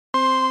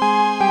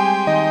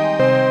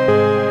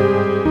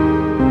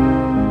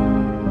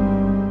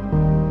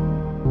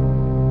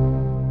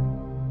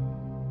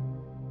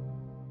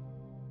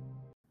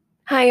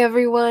Hi,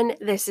 everyone.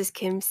 This is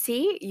Kim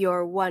C.,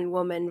 your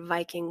one-woman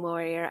Viking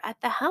warrior at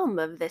the helm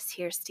of this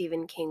here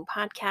Stephen King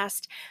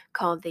podcast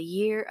called The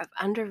Year of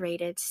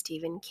Underrated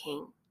Stephen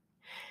King.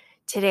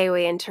 Today,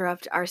 we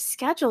interrupt our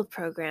scheduled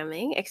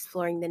programming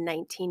exploring the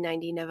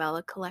 1990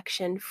 novella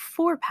collection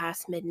Four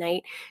Past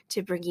Midnight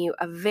to bring you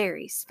a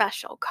very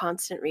special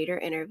Constant Reader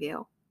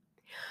interview.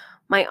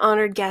 My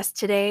honored guest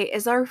today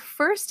is our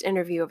first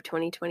interview of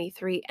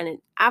 2023 and an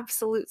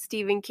absolute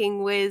Stephen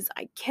King whiz.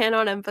 I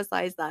cannot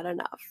emphasize that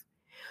enough.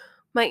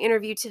 My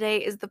interview today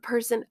is the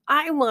person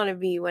I want to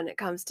be when it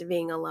comes to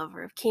being a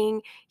lover of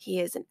King. He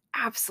is an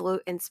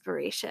absolute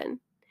inspiration.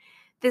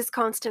 This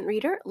constant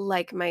reader,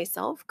 like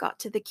myself, got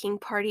to the King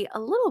party a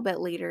little bit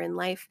later in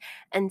life,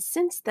 and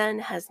since then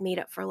has made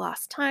up for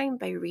lost time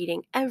by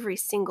reading every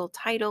single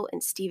title in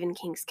Stephen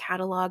King's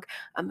catalog,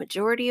 a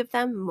majority of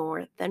them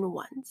more than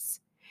once.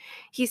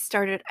 He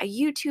started a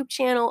YouTube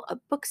channel, a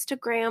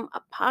Bookstagram,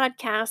 a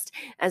podcast,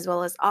 as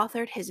well as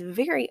authored his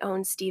very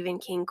own Stephen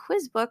King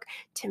quiz book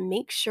to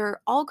make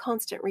sure all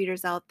constant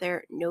readers out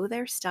there know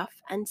their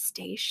stuff and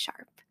stay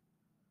sharp.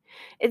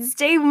 It's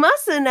Dave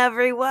Musson,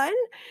 everyone!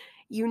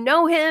 You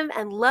know him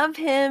and love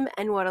him,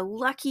 and what a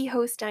lucky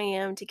host I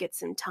am to get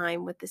some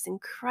time with this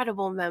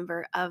incredible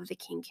member of the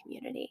King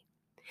community.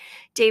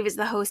 Dave is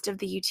the host of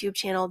the YouTube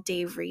channel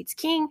Dave Reads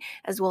King,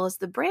 as well as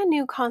the brand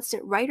new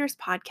Constant Writers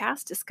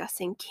podcast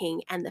discussing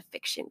King and the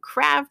fiction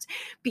craft,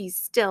 Be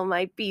Still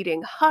My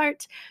Beating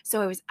Heart.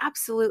 So I was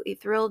absolutely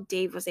thrilled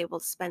Dave was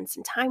able to spend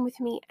some time with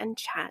me and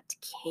chat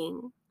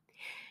King.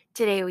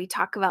 Today we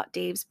talk about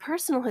Dave's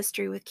personal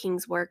history with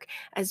King's work,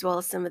 as well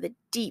as some of the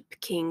deep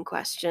King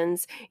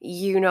questions.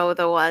 You know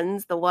the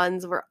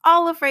ones we're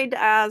all afraid to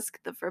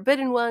ask, the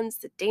forbidden ones,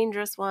 the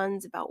dangerous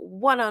ones, about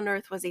what on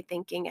earth was he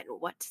thinking and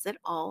what does it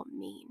all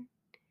mean?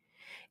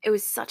 It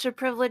was such a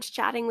privilege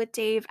chatting with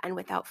Dave, and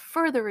without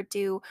further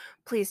ado,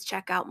 please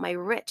check out my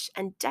rich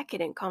and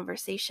decadent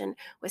conversation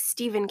with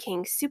Stephen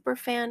King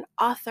superfan,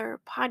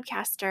 author,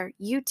 podcaster,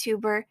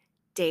 YouTuber,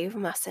 Dave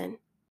Musson.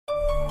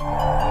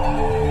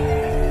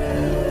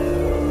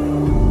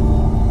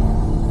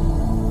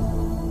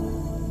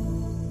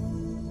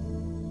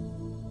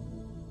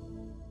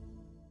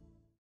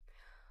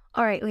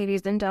 All right,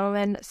 ladies and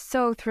gentlemen,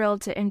 so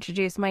thrilled to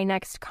introduce my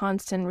next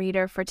constant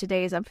reader for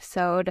today's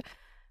episode,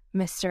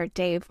 Mr.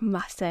 Dave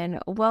Musson.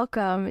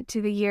 Welcome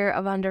to the Year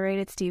of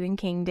Underrated Stephen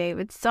King, Dave.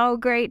 It's so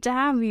great to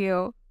have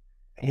you.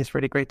 It's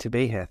really great to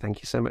be here.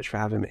 Thank you so much for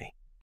having me.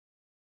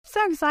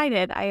 So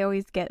excited. I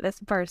always get this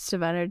burst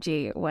of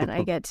energy when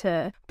I get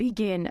to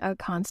begin a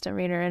constant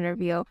reader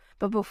interview.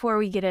 But before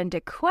we get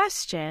into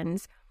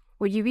questions,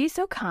 would you be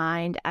so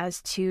kind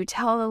as to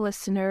tell the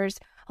listeners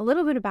a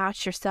little bit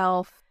about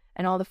yourself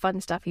and all the fun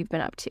stuff you've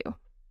been up to?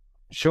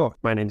 Sure.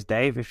 My name's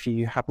Dave. If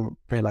you haven't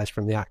realised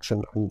from the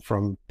accent, I'm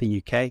from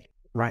the UK,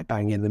 right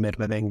bang in the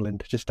middle of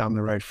England, just down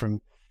the road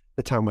from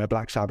the town where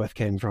Black Sabbath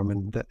came from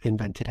and that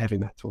invented heavy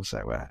metal.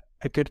 So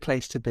a good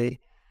place to be.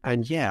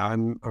 And yeah,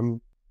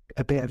 I'm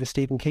a bit of a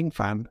Stephen King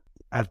fan,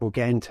 as we'll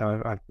get into.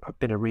 I've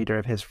been a reader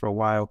of his for a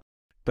while,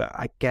 but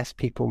I guess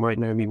people might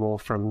know me more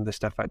from the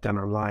stuff I've done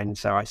online.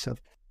 So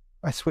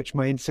I switched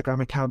my Instagram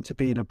account to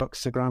being a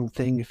Bookstagram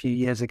thing a few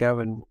years ago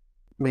and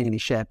mainly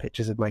share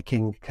pictures of my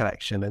King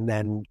collection. And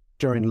then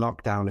during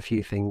lockdown, a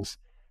few things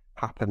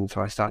happened. So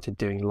I started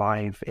doing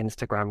live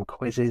Instagram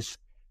quizzes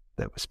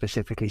that were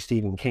specifically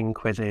Stephen King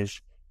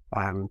quizzes.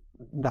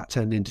 That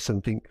turned into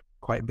something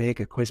quite big,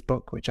 a quiz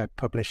book, which I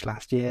published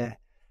last year.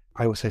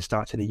 I also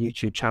started a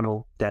YouTube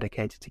channel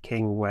dedicated to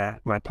King, where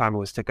my plan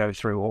was to go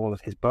through all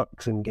of his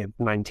books and give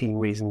 19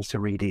 reasons to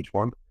read each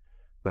one.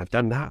 And I've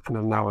done that, and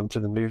I'm now onto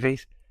the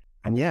movies.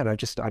 And yeah, I've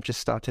just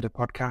started a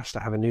podcast.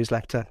 I have a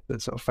newsletter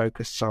that sort of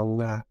focuses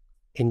on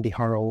indie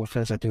horror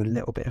authors. I do a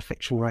little bit of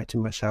fiction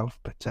writing myself,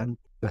 but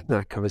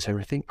that covers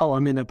everything. Oh,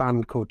 I'm in a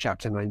band called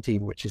Chapter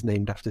 19, which is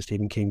named after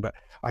Stephen King, but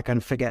I kind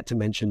of forget to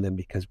mention them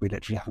because we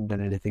literally haven't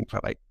done anything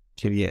for like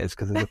 2 years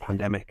because of the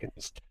pandemic and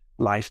just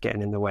life's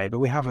getting in the way. But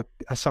we have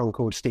a song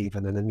called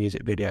Stephen and a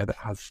music video that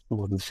has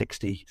more than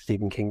 60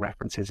 Stephen King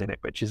references in it,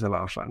 which is a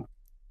lot of fun.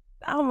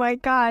 Oh my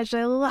gosh,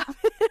 I love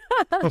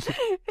it.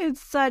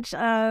 It's such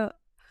a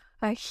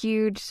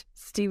huge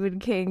Stephen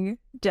King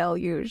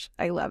deluge.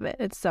 I love it.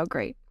 It's so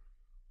great.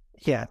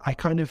 Yeah, I've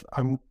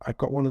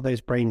got one of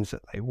those brains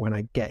that like, when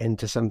I get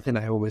into something,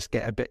 I always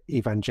get a bit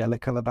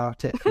evangelical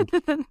about it.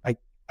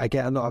 I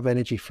get a lot of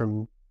energy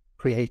from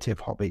creative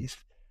hobbies.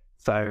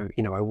 So,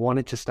 I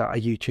wanted to start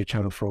a YouTube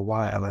channel for a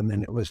while, and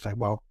then it was like,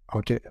 well,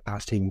 I'll do it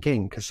about Stephen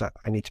King because I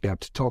need to be able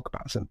to talk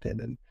about something.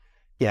 And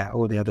yeah,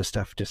 all the other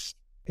stuff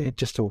it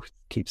just all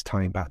keeps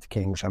tying back to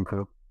King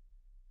somehow.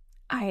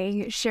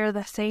 I share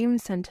the same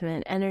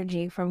sentiment,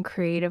 energy from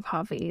creative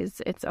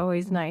hobbies. It's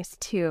always nice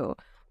to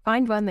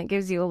find one that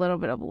gives you a little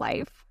bit of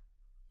life.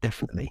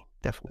 Definitely.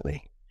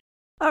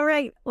 All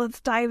right, let's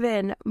dive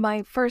in.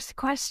 My first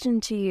question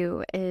to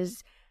you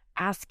is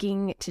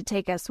asking to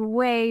take us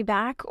way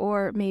back,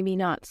 or maybe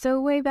not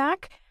so way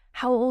back.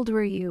 How old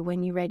were you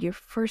when you read your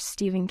first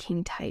Stephen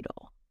King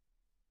title?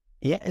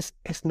 Yeah,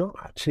 it's not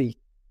actually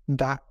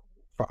that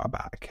far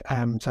back.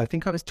 So I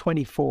think I was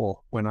 24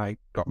 when I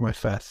got my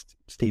first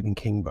Stephen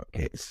King book.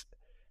 It's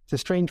a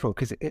strange one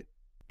because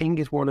King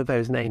is one of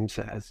those names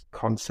that has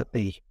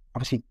constantly,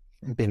 obviously,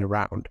 been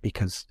around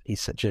because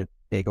he's such a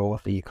big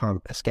author, you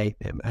can't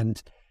escape him.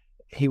 And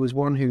he was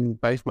one who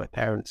both my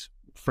parents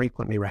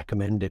frequently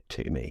recommended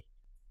to me.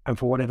 And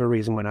for whatever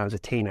reason, when I was a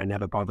teen, I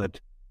never bothered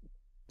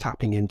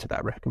tapping into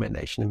that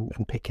recommendation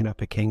and picking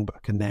up a King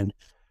book. And then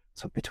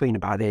so between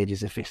about the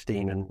ages of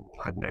 15 and,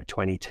 I don't know,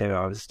 22,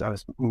 I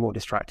was more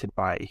distracted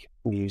by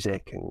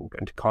music and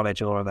going to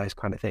college and all of those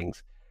kind of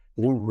things.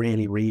 I didn't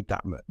really read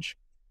that much.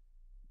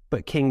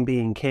 But King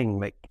being King,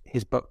 like,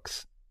 his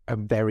books are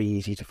very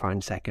easy to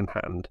find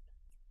secondhand.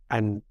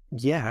 And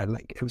yeah,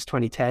 like, it was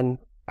 2010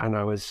 and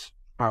I was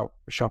out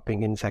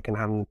shopping in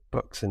secondhand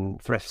books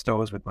and thrift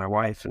stores with my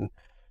wife and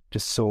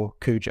just saw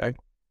Cujo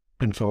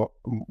and thought,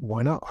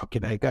 why not? I'll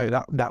give it a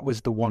go. That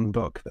was the one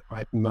book that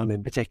my mum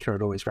in particular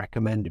had always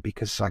recommended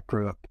because I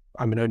grew up,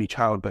 I'm an only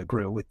child, but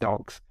grew up with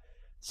dogs.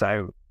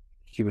 So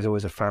she was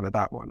always a fan of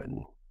that one.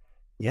 And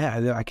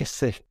yeah, I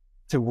guess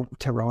to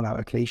roll out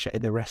a cliche,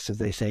 the rest of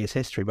they say is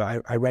history.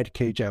 But I read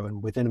Cujo,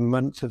 and within a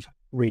month of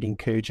reading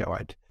Cujo,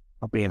 I'd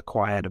probably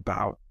acquired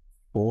about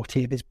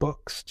 40 of his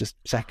books, just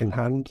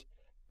secondhand.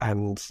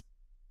 And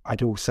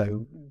I'd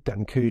also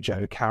done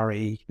Cujo,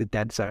 Carrie, The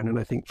Dead Zone, and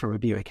I think From a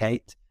Buick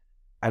 8.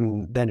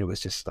 And then it was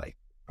just like,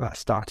 that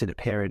started a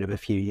period of a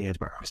few years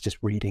where I was just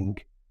reading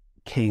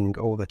King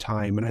all the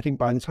time. And I think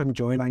by the time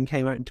Joyland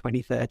came out in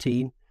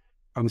 2013,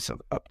 I was sort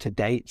of up to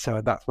date.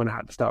 So that's when I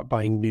had to start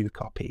buying new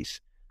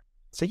copies.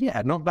 So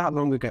yeah, not that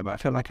long ago, but I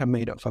feel like I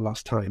made up for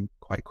lost time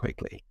quite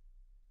quickly.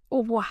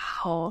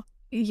 Wow.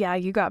 Yeah,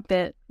 you got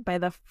bit by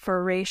the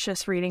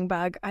voracious reading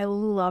bug. I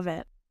love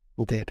it.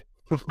 I did.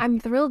 I'm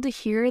thrilled to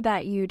hear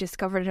that you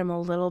discovered him a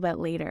little bit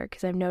later,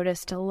 because I've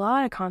noticed a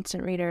lot of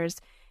constant readers,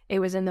 it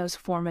was in those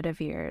formative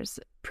years,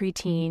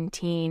 preteen,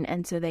 teen,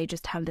 and so they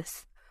just have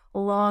this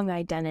long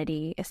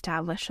identity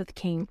established with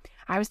King.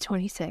 I was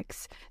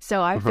 26,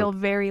 so I feel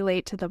very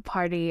late to the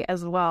party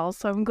as well.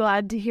 So I'm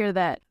glad to hear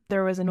that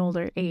there was an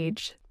older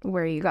age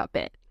where you got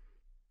bit.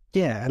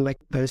 Yeah, and like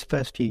those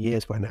first few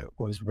years when it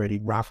was really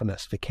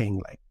ravenous for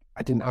King, like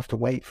I didn't have to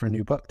wait for a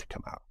new book to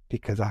come out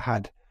because I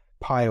had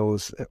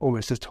piles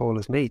almost as tall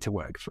as me to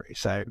work through.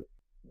 So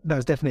that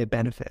was definitely a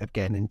benefit of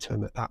getting into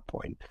him at that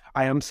point.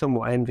 I am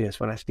somewhat envious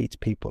when I speak to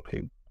people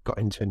who got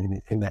into him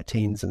in their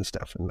teens and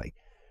stuff, and like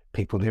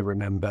people who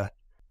remember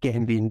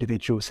getting the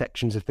individual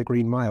sections of the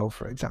Green Mile,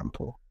 for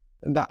example.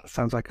 And that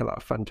sounds like a lot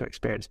of fun to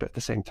experience, but at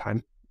the same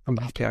time, I'm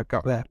happy I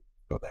got there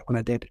when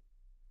I did.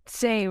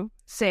 Same.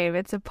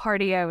 It's a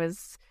party I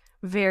was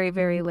very,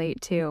 very late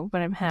to, but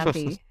I'm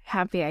happy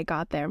I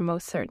got there,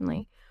 most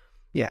certainly.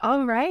 Yeah.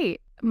 All right.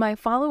 My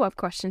follow-up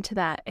question to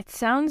that, it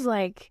sounds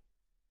like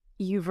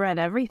you've read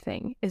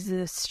everything. Is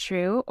this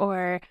true?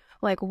 Or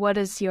like, what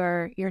is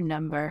your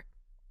number?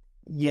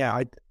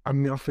 Yeah, I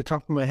mean, off the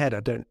top of my head,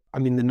 the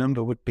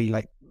number would be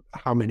like,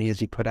 how many has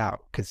he put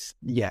out? Because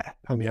yeah,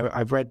 I mean,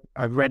 I've read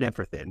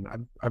everything.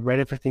 I've read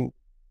everything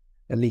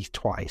at least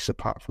twice,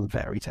 apart from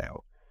Fairy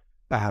Tale,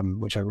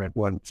 which I read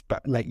once.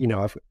 But like, you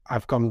know,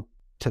 I've gone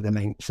to the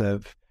lengths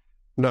of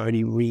not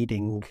only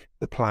reading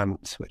The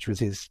Plant, which was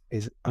his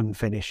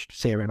unfinished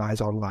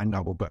serialized online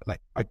novel, but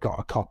like I got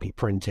a copy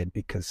printed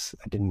because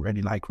I didn't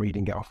really like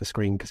reading it off the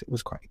screen because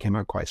it came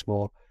out quite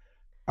small.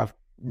 I've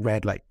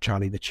read like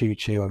Charlie the Choo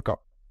Choo. I've got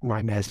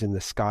Nightmares in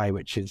the Sky,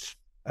 which is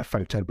a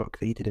photo book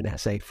that he did an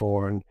essay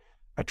for, and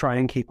I try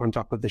and keep on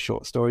top of the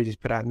short stories he's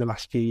put out in the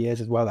last few years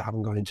as well that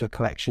haven't gone into a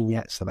collection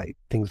yet. So like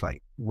things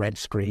like Red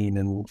Screen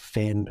and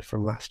Finn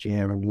from last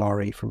year and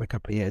Laurie from a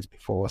couple of years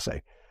before. So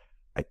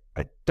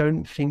I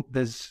don't think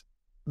there's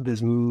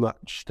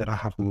much that I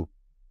haven't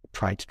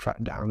tried to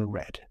track down and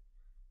read.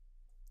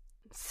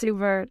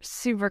 Super,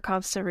 super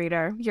constant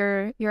reader.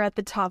 You're at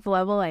the top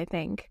level, I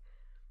think.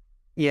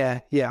 Yeah.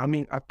 I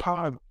mean,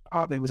 part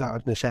of it was out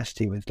of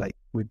necessity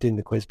with doing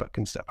the quiz book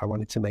and stuff. I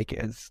wanted to make it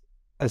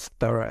as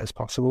thorough as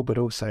possible, but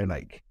also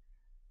like,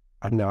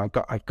 I don't know,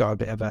 I've got a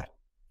bit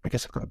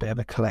of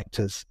a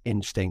collector's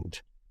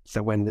instinct.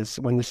 So when there's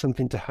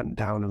something to hunt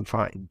down and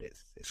find,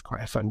 it's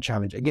quite a fun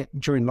challenge. Again,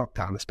 during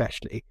lockdown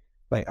especially,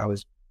 like I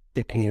was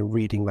dipping in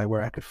reading like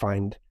where I could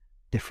find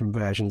different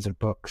versions of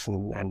books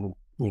and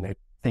you know,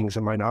 things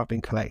that might not have been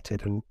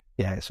collected, and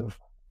yeah, it sort of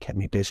kept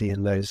me busy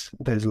in those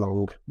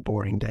long,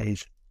 boring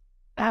days.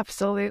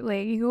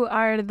 Absolutely. You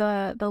are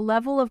the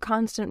level of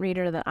constant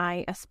reader that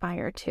I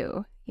aspire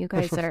to. You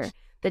guys are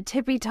the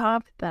tippy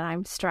top that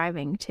I'm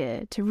striving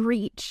to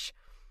reach.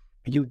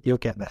 You'll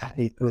get there.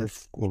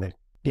 It's, you know,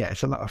 yeah,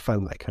 it's a lot of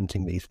fun like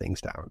hunting these things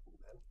down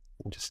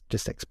and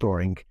just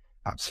exploring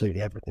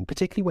absolutely everything,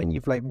 particularly when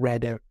you've like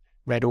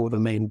read all the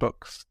main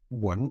books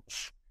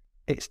once.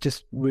 It's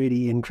just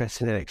really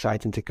interesting and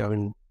exciting to go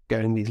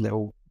in these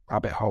little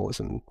rabbit holes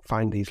and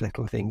find these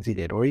little things he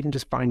did, or even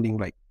just finding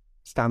like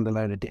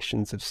standalone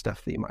editions of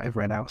stuff that you might have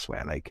read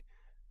elsewhere. Like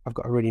I've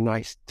got a really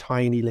nice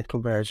tiny little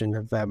version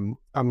of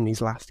Umney's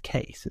Last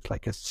Case. It's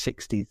like a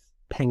 60s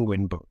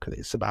penguin book.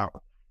 It's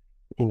about,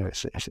 you know, it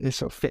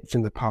sort of fits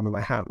in the palm of my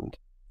hand.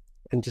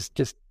 and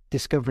just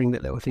discovering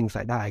that little things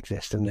like that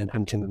exist and then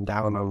hunting them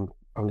down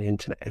on the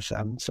internet is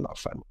it's a lot of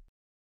fun.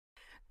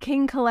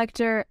 King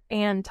collector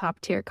and top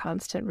tier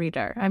constant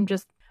reader. I'm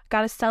just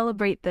got to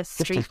celebrate this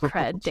street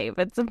cred, Dave.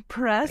 It's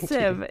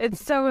impressive.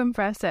 It's so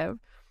impressive.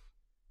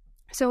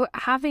 So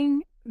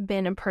having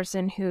been a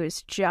person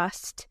who's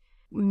just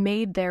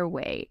made their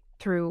way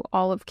through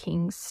all of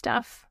King's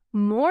stuff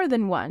more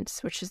than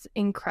once, which is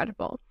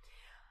incredible,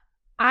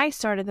 I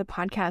started the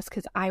podcast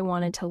because I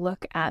wanted to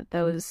look at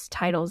those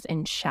titles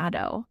in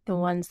shadow, the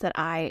ones that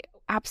I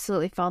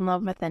absolutely fell in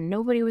love with, and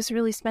nobody was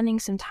really spending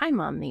some time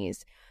on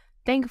these.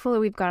 Thankfully,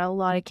 we've got a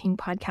lot of King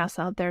podcasts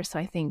out there, so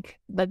I think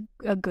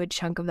a good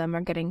chunk of them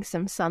are getting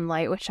some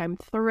sunlight, which I'm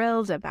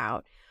thrilled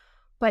about.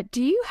 But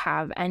do you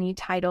have any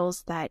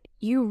titles that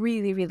you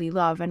really, really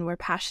love and were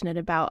passionate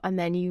about, and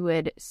then you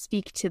would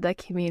speak to the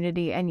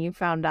community and you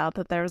found out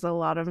that there was a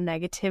lot of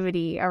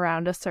negativity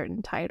around a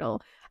certain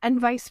title, and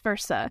vice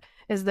versa?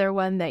 Is there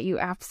one that you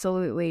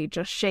absolutely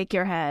just shake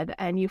your head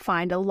and you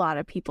find a lot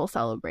of people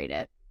celebrate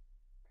it?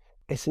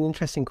 It's an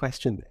interesting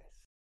question.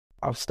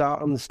 I'll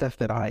start on the stuff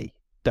that I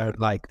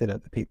don't like that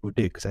other people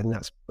do, because I think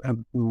that's a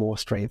more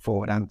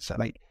straightforward answer.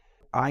 Like,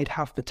 I'd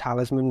have The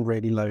Talisman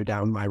really low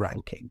down my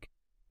ranking,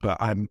 but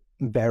I'm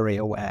very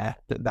aware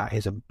that that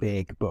is a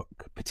big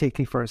book,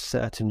 particularly for a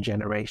certain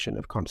generation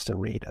of constant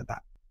reader.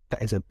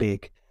 That is a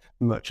big,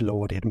 much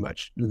lauded,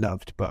 much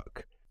loved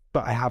book.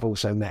 But I have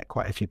also met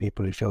quite a few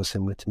people who feel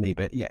similar to me.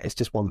 But yeah, it's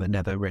just one that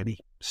never really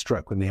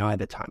struck with me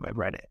either time I've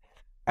read it.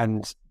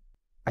 And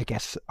I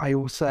guess I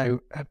also,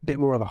 a bit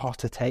more of a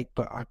hotter take,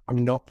 but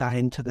I'm not that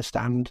into The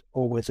Stand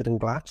or Wizard and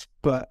Glass,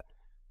 but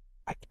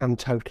I can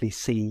totally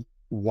see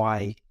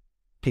why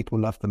people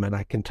love them, and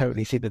I can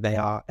totally see that they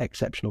are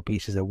exceptional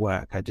pieces of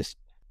work.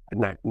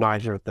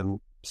 Neither of them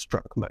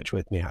struck much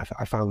with me.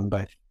 I found them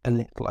both a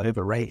little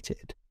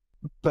overrated.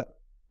 But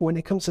when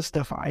it comes to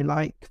stuff I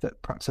like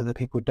that perhaps other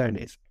people don't,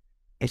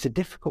 it's a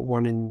difficult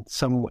one in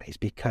some ways,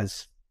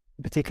 because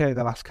particularly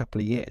the last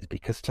couple of years,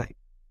 because like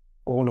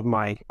all of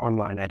my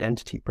online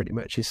identity pretty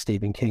much is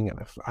Stephen King, and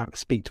I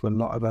speak to a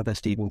lot of other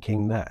Stephen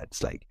King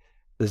nerds. Like,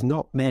 there's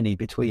not many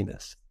between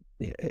us.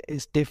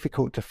 It's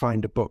difficult to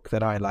find a book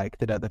that I like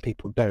that other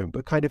people don't,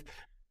 but kind of,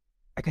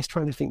 I guess,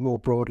 trying to think more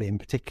broadly, and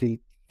particularly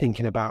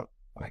thinking about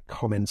like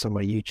comments on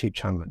my YouTube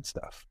channel and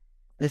stuff.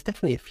 There's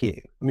definitely a few.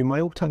 I mean,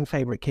 my all-time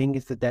favorite King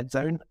is The Dead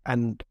Zone,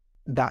 and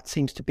that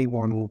seems to be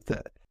one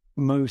that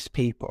most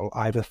people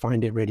either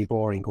find it really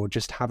boring or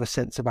just have a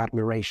sense of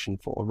admiration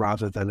for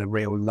rather than a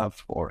real love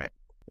for it.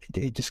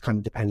 It just kind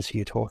of depends who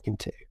you're talking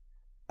to.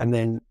 And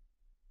then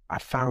I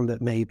found that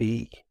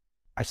maybe,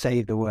 I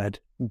say the word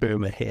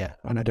boomer here,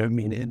 and I don't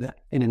mean it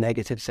in a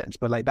negative sense,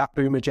 but like that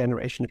boomer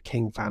generation of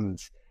King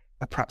fans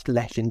are perhaps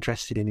less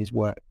interested in his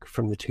work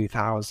from the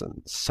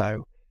 2000s.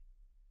 So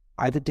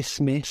either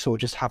dismiss or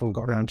just haven't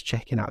got around to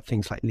checking out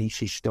things like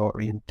Lisey's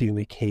Story and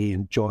Duma Key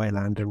and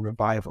Joyland and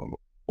Revival,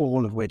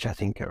 all of which I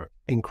think are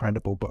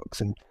incredible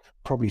books and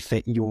probably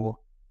fit your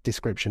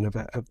description of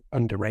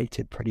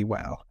underrated pretty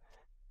well.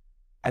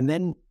 And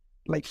then,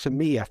 like, for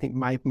me, I think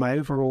my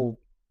overall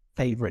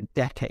favorite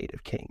decade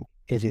of King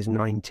is his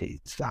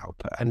 90s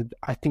output. And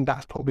I think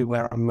that's probably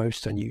where I'm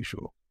most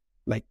unusual.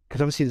 Like, because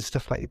obviously there's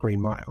stuff like The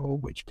Green Mile,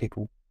 which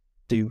people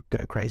do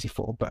go crazy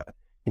for. But,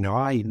 you know,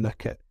 I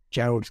look at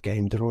Gerald's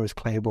Game, Dolores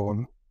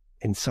Claiborne,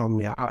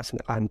 Insomnia, Arts in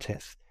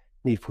Atlantis,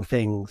 Needful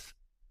Things,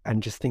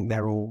 and just think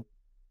they're all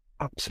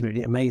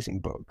absolutely amazing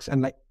books.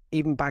 And like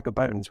even Bag of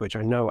Bones, which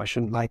I know I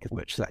shouldn't like as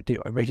much as I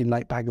do, I really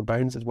like Bag of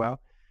Bones as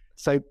well.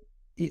 So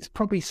it's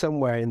probably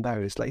somewhere in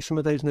those, like some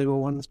of those newer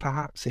ones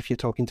perhaps, if you're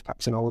talking to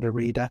perhaps an older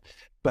reader,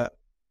 but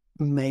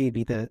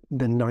maybe the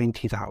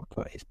 90s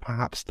output is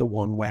perhaps the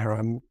one where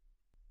I'm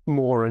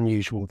more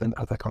unusual than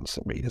other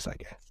constant readers, I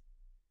guess.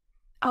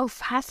 Oh,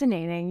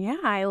 fascinating. Yeah,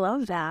 I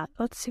love that.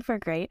 That's super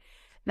great.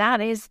 That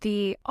is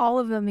all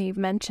of them you've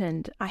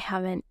mentioned, I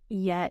haven't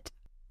yet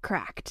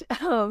cracked.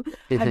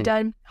 I've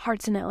done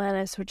Hearts in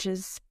Atlantis, which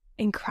is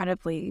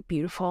incredibly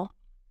beautiful.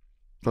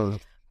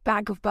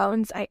 Bag of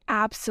Bones, I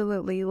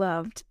absolutely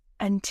loved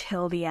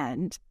until the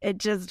end. It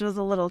just was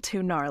a little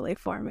too gnarly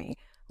for me.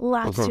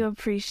 Lots to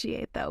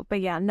appreciate, though.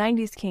 But yeah,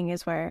 90s King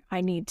is where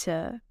I need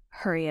to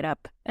hurry it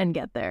up and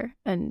get there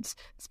and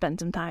spend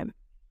some time.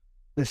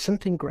 There's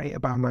something great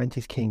about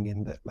 90s King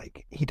in that,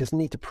 like, he doesn't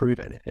need to prove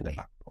anything at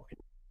that point.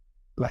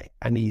 Like,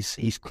 and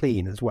he's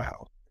clean as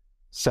well.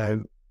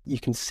 So you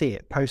can see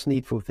it post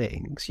Needful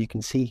Things. You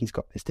can see he's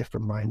got this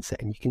different mindset,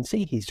 and you can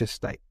see he's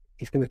just like,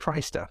 he's going to try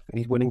stuff, and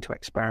he's willing to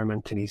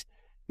experiment, and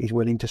he's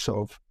willing to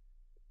sort of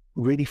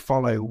really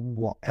follow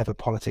whatever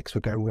politics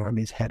were going around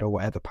his head or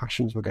whatever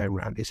passions were going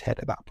around his head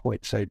at that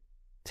point. So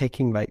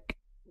taking like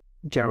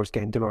Gerald's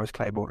Game, Dolores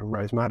Claiborne and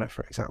Rose Madder,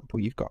 for example,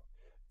 you've got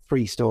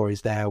 3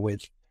 stories there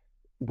with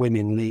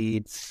women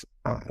leads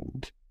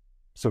and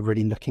sort of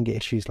really looking at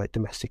issues like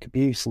domestic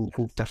abuse and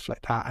stuff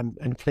like that.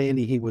 And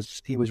clearly he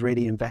was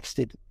really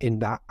invested in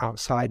that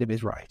outside of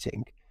his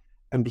writing.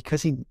 And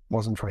because he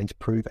wasn't trying to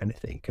prove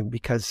anything, and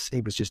because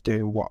he was just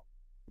doing what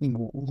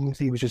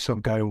he was just sort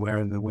of going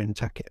wherever the wind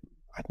took him,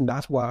 I think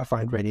that's what I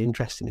find really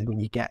interesting is when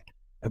you get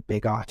a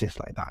big artist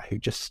like that who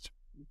just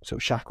sort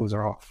of shackles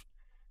her off,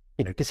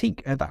 because he,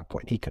 at that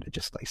point, he could have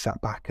just like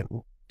sat back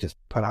and just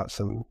put out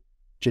some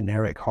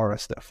generic horror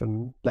stuff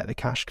and let the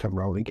cash come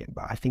rolling in.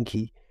 But I think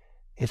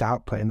his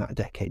output in that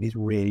decade is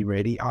really,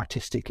 really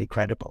artistically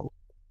credible.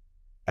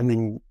 And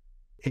then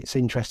it's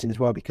interesting as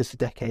well because the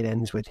decade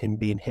ends with him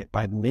being hit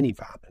by the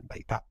minivan and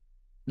like that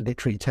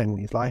literally turning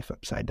his life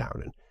upside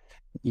down.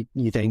 And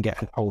you then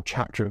get a whole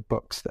chapter of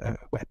books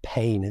where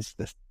pain is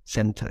the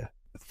center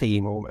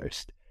theme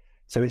almost.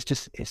 So it's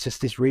just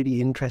this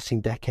really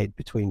interesting decade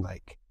between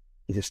like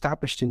he's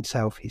established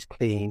himself, he's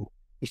clean,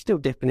 he's still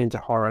dipping into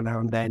horror now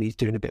and then, he's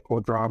doing a bit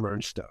more drama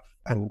and stuff,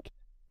 and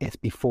it's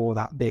before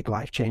that big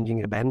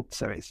life-changing event.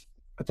 So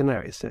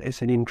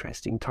it's an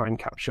interesting time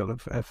capsule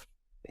of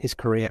his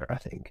career, I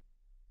think.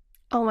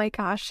 Oh my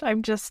gosh,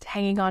 I'm just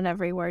hanging on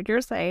every word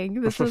you're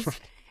saying.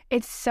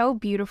 It's so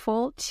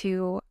beautiful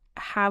to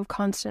have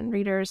constant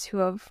readers who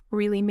have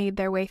really made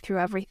their way through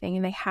everything,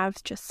 and they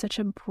have just such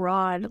a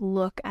broad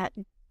look at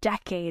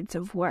decades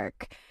of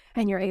work,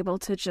 and you're able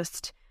to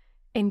just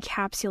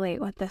encapsulate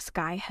what this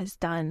guy has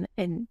done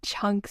in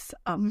chunks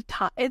of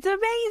time. It's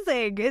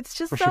amazing. It's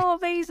just so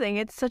amazing.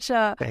 It's such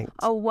a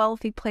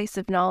wealthy place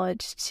of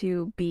knowledge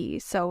to be.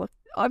 So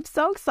I'm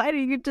so excited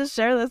you could just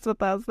share this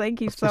with us. Thank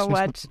you so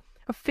much.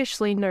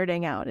 Officially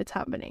nerding out. It's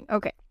happening.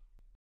 Okay.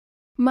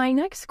 My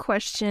next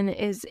question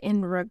is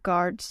in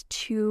regards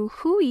to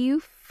who you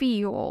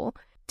feel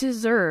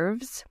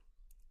deserves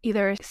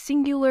either a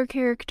singular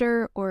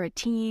character or a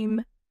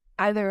team,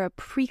 either a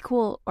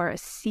prequel or a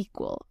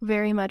sequel,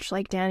 very much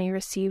like Danny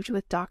received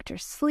with Dr.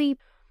 Sleep.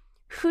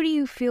 Who do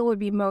you feel would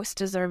be most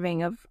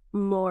deserving of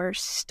more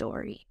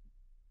story?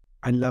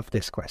 I love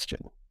this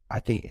question. I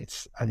think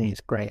it's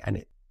great,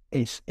 and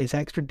it's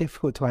extra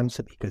difficult to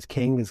answer because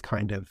King has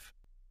kind of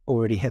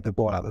already hit the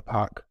ball out of the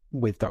park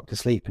with Dr.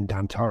 Sleep and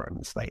Dan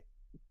Torrance. Like,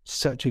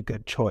 such a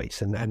good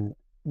choice, and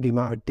the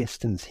amount of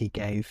distance he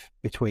gave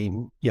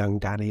between young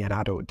Danny and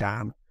adult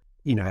Dan,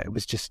 it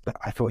was just,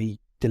 I thought he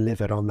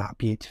delivered on that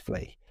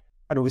beautifully.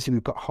 And obviously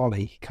we've got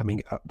Holly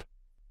coming up.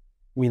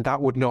 I mean,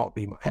 that would not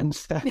be my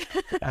answer.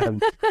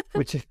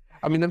 Which is,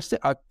 I mean,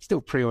 I've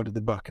still pre-ordered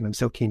the book and I'm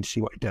still keen to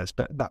see what it does.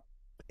 But that,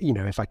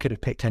 if I could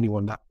have picked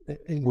anyone, that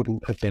it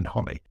wouldn't have been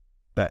Holly.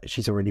 But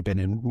she's already been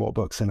in more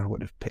books than I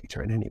would have picked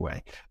her in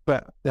anyway.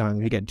 But I'm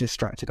going to get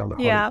distracted on the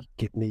Holly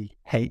Gibney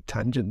hate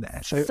tangent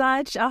there. So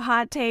such a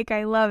hot take.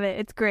 I love it.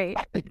 It's great.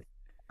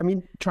 I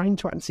mean, trying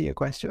to answer your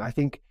question, I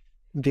think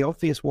the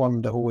obvious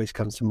one that always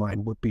comes to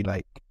mind would be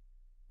like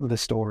the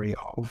story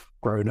of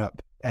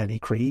grown-up Ellie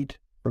Creed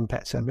from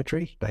Pet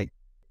Sematary. Like,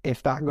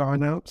 if that got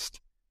announced,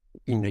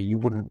 I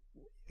wouldn't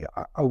be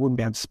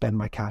able to spend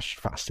my cash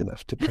fast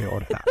enough to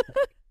pre-order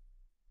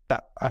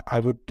that.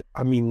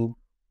 I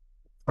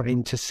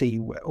mean, to see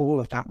all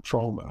of that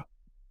trauma,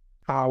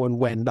 how and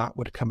when that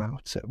would come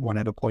out at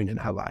whatever point in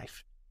her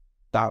life,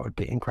 that would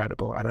be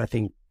incredible. And I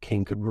think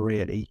King could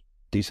really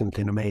do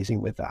something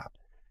amazing with that.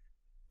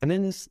 And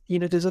then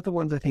there's other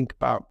ones I think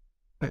about.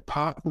 But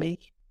part of me,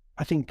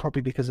 I think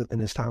probably because of the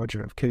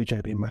nostalgia of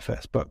Cujo being my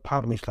first book,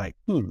 part of me is like,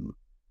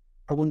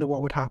 I wonder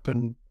what would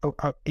happen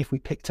if we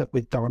picked up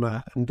with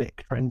Donna and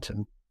Vic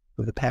Trenton,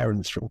 with the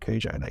parents from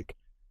Cujo. Like,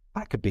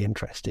 that could be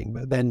interesting.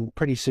 But then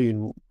pretty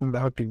soon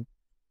that would be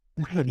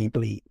really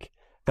bleak.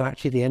 And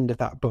actually the end of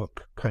that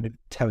book kind of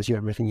tells you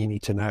everything you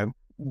need to know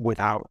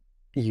without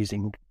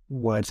using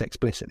words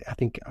explicitly. I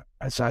think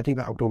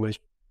that would almost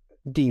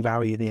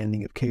devalue the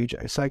ending of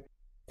Cujo. So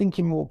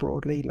thinking more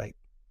broadly, like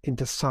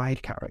into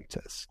side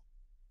characters,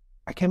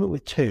 I came up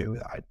with two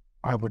that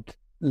I would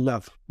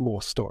love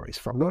more stories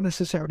from. Not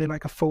necessarily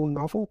like a full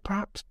novel,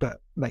 perhaps,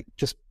 but like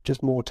just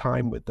more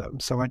time with them.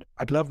 So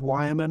I'd love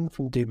Wireman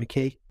from Duma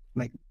Key.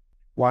 Like,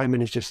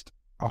 Wireman is just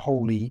a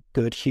wholly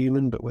good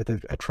human, but with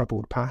a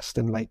troubled past.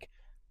 And like,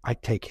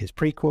 I'd take his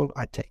prequel,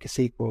 I'd take a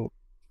sequel,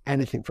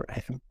 anything from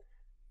him.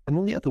 And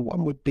then the other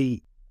one would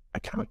be a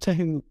character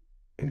who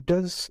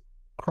does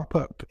crop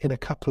up in a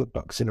couple of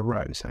books in a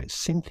row. So it's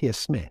Cynthia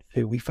Smith,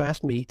 who we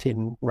first meet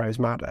in Rose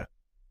Madder,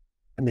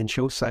 and then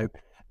she also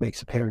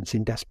makes appearance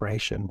in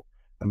Desperation,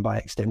 and by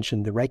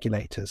extension The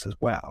Regulators as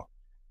well.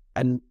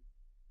 And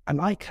I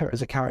like her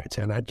as a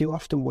character, and I do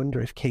often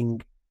wonder if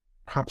King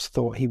perhaps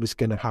thought he was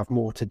going to have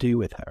more to do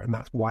with her, and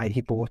that's why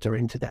he brought her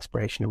into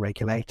Desperation and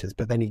Regulators,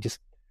 but then he just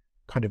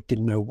kind of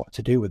didn't know what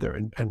to do with her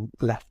and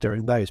left her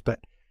in those. But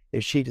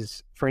if she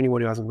does, for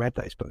anyone who hasn't read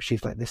those books,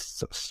 she's like this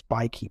sort of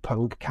spiky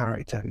punk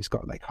character who's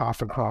got like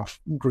half and half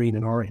green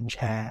and orange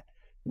hair,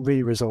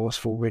 really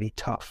resourceful, really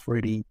tough,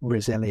 really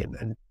resilient,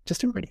 and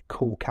just a really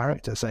cool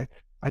character. So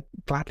I'd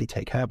gladly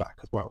take her back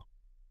as well.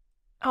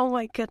 Oh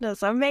my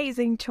goodness,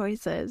 amazing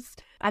choices.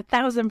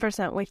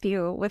 1,000% with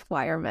you with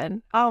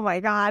Wireman. Oh my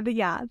God,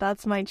 yeah,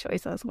 that's my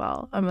choice as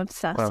well. I'm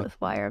obsessed with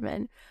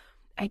Wireman.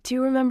 I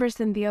do remember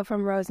Cynthia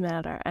from Rose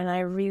Madder, and I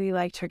really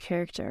liked her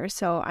character,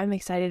 so I'm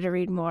excited to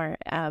read more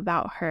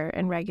about her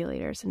in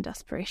Regulators and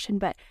Desperation.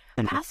 But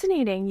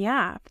fascinating,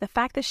 yeah, the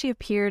fact that she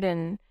appeared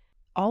in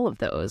all of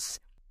those.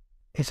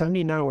 It's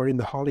only now we're in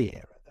the Holly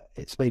era that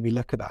it's made me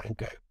look at that and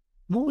go,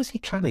 what was he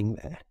planning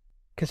there?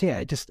 Because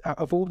yeah, just out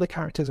of all the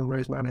characters in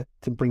Rose Madder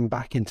to bring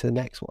back into the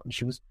next one,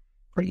 she was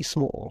pretty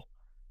small.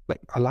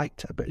 Like, I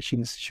liked her, but she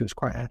was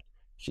quite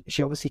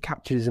she obviously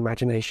captured his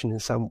imagination in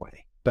some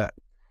way. But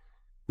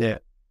yeah,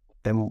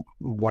 then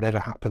whatever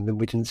happened, then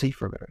we didn't see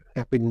from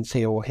her. We didn't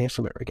see or hear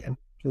from her again.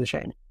 It was a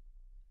shame.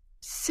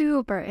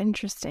 Super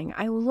interesting.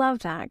 I love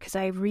that because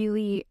I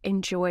really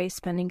enjoy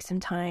spending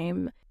some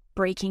time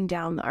breaking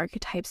down the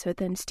archetypes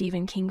within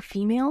Stephen King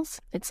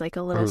females. It's like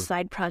a little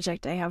side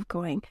project I have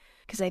going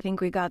because I think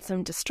we got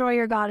some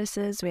destroyer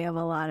goddesses. We have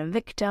a lot of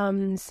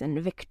victims and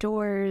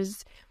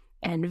victors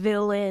and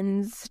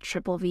villains,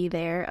 triple V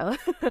there,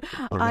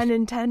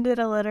 unintended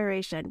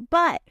alliteration.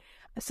 But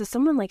so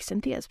someone like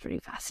Cynthia is pretty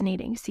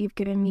fascinating. So you've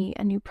given me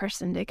a new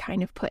person to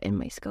kind of put in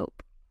my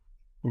scope.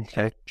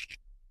 Okay.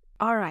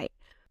 All right.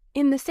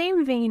 In the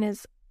same vein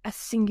as a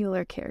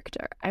singular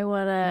character, I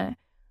want to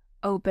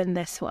open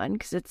this one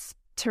because it's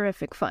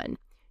terrific fun.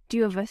 Do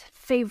you have a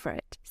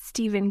favorite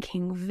Stephen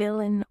King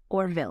villain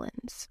or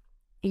villains?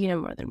 You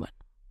know more than one.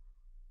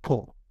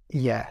 Paul.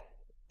 Yeah.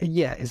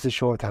 Yeah is the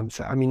short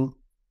answer. I mean,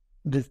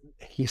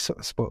 you sort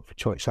of spoke for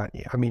choice, aren't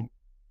you? I mean,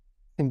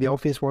 the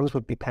obvious ones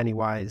would be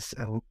Pennywise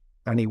and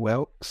Annie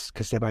Wilkes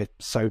because they're both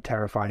so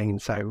terrifying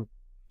and so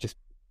just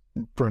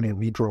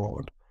brilliantly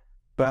drawn.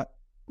 But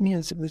you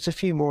know, there's a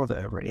few more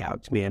that have really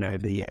helped me in over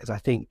the years. I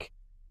think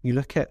you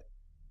look at,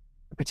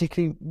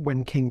 particularly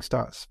when King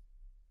starts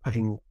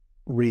putting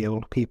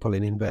real people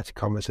in inverted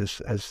commas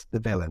as the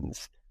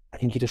villains, I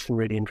think he does some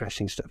really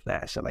interesting stuff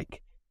there. So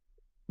like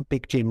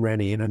Big Jim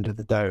Rennie in Under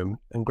the Dome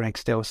and Greg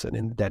Stilson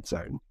in The Dead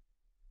Zone,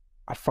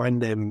 I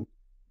find them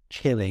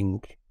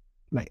chilling,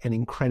 like, and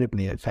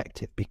incredibly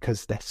effective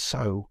because they're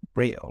so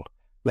real.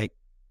 Like,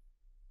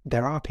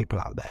 there are people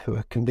out there who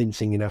are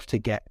convincing enough to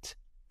get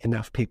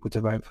enough people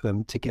to vote for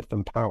them to give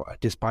them power,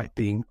 despite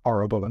being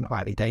horrible and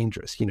highly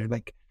dangerous. You know,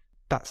 like,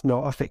 that's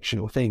not a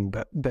fictional thing,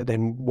 but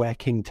then where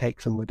King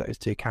takes them with those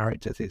two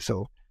characters, it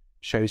sort of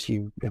shows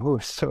you,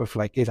 sort of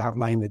like is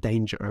outlining the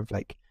danger of,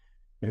 like,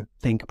 you know,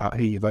 think about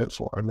who you vote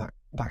for and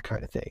that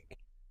kind of thing.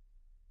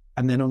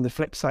 And then on the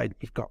flip side,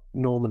 you've got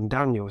Norman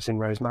Daniels in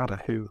Rose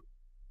Madder, who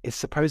is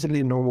supposedly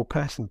a normal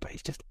person, but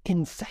he's just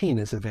insane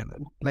as a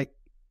villain, like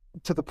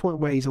to the point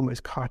where he's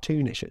almost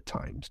cartoonish at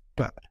times.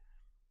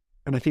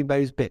 And I think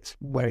those bits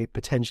where he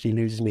potentially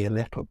loses me a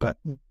little, but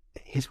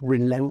his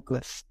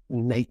relentless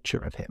nature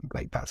of him,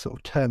 like that sort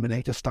of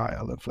Terminator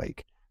style of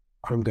like,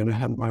 I'm going to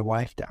hunt my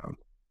wife down.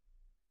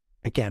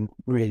 Again,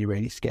 really,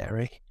 really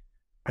scary.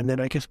 And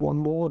then I guess one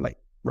more, like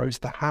Rose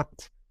the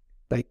Hat.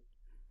 Like,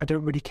 I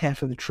don't really care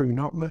for the True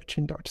Knot much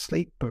in Dr.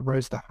 Sleep, but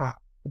Rose the Hat,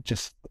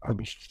 she's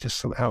just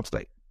something else.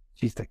 Like,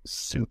 she's like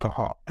super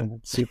hot and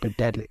super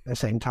deadly at the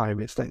same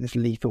time. It's like this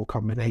lethal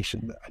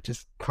combination that I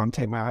just can't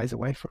take my eyes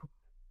away from.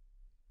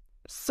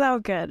 So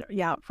good.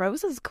 Yeah,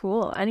 Rose is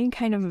cool. Any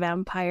kind of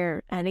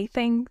vampire,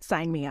 anything,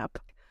 sign me up.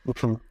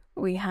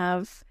 We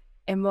have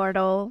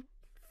immortal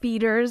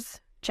feeders,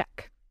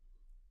 check.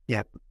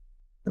 Yeah,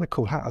 and a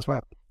cool hat as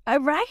well.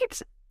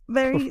 Right.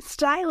 Very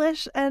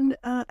stylish and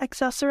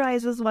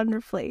accessorizes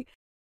wonderfully.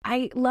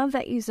 I love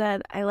that you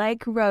said, I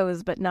like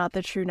Rose, but not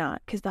the True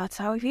Knot, because that's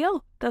how I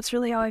feel. That's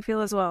really how I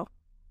feel as well.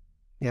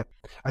 Yeah.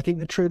 I think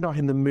the True Knot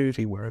in the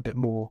movie were a bit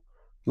more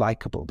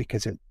likable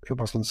because it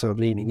wasn't sort of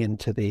leaning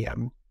into the, I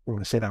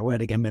want to say that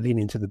word again, but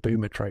leaning into the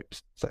boomer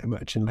tropes so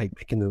much and like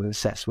making them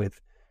obsessed with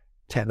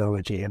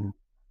technology and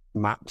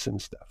maps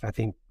and stuff. I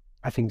think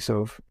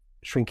sort of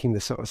shrinking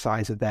the sort of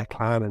size of their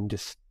clan and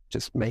just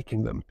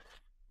making them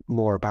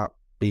more about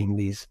being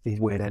these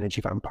weird energy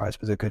vampires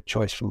was a good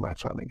choice from Matt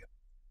Flanagan.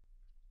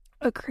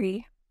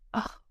 Agree.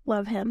 Oh,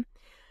 love him.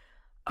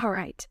 All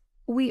right.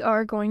 We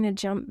are going to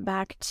jump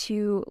back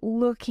to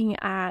looking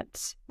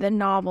at the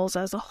novels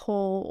as a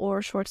whole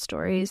or short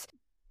stories.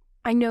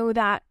 I know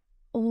that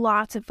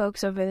lots of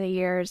folks over the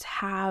years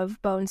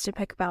have bones to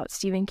pick about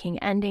Stephen King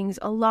endings.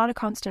 A lot of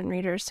constant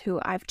readers who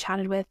I've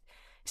chatted with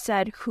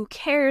said, who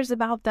cares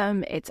about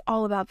them? It's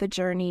all about the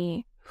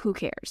journey. Who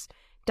cares?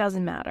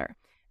 Doesn't matter.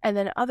 And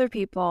then other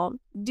people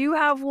do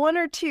have one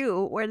or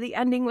two where the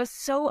ending was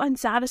so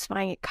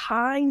unsatisfying, it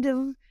kind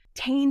of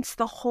taints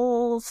the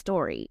whole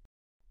story.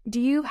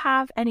 Do you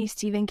have any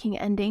Stephen King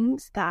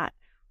endings that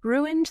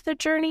ruined the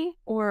journey,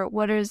 or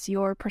what is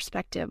your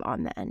perspective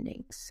on the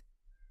endings?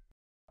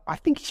 I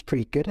think he's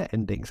pretty good at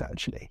endings,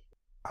 actually.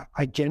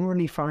 I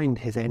generally find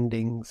his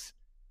endings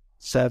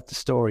serve the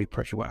story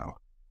pretty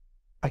well.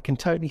 I can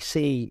totally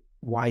see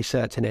why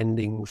certain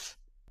endings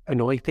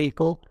annoy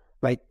people.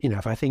 Like, you know,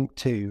 if I think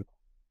to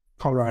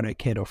Colorado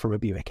Kid or From a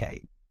Buick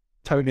 8,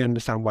 totally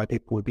understand why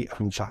people would be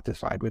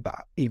unsatisfied with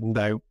that, even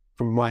though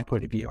from my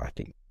point of view, I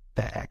think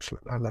they're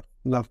excellent. I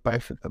love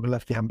both of them. I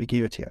love the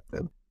ambiguity of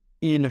them.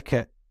 You look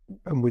at,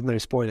 and with no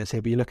spoilers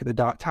here, but you look at the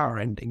Dark Tower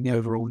ending, the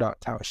overall Dark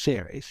Tower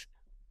series,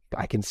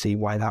 I can see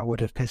why that would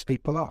have pissed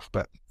people off.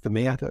 But for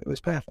me, I thought it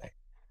was perfect.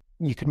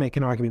 You could make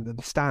an argument that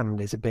The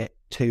Stand is a bit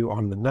too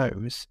on the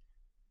nose.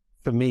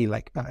 For me,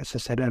 like, as I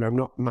said earlier, I'm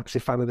not a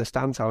massive fan of The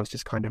Stand, so I was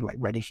just kind of like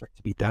ready for it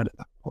to be done at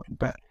that point.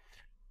 But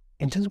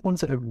in terms of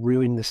ones that have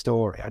ruined the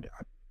story,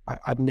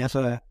 I've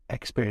never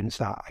experienced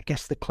that. I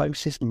guess the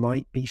closest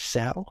might be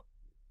Cell,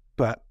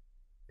 but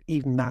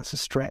even that's a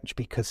stretch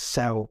because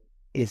Cell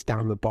is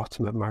down the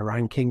bottom of my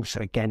ranking.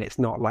 So again, it's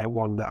not like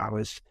one that I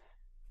was,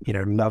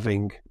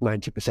 loving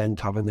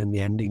 90% of, and then the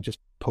ending just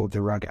pulled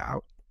the rug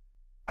out.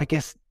 I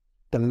guess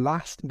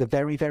the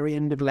very, very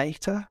end of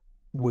Later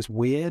was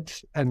weird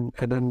and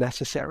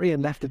unnecessary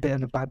and left a bit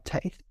of a bad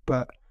taste,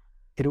 but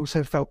it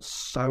also felt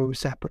so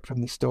separate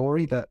from the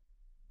story that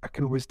I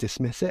can always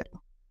dismiss it.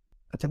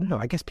 I don't know.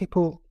 I guess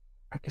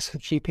a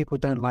few people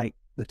don't like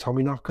the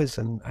Tommyknockers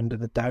and Under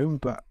the Dome,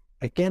 but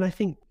again, I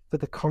think for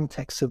the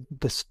context of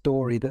the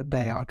story that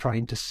they are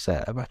trying to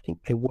serve, I think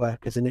they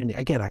work as an ending.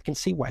 Again, I can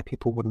see why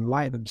people wouldn't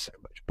like them so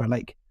much, but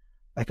like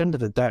Under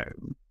the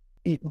Dome,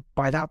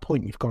 by that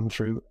point, you've gone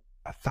through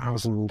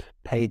 1,000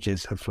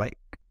 pages of like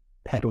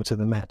pedal to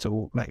the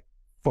metal, like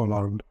full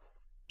on,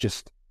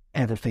 just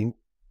everything.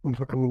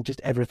 I mean,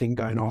 just everything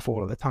going off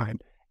all of the time.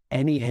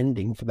 Any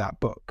ending for that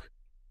book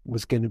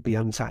was going to be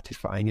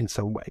unsatisfying in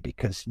some way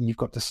because you've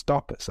got to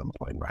stop at some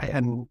point, right?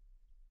 And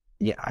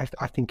yeah,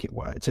 I think it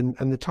works. And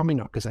the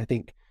Tommyknockers,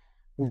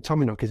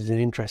 Tommyknockers is an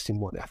interesting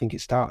one. I think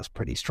it starts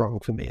pretty strong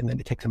for me, and then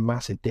it takes a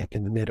massive dip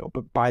in the middle.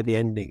 But by the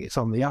ending, it's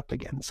on the up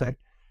again. So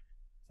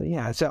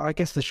yeah. So I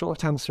guess the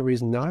short answer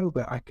is no.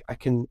 But I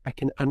can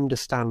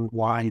understand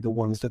why the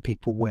ones that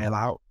people wail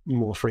out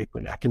more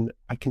frequently.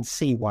 I can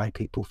see why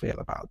people feel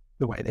about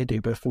the way they do.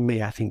 But for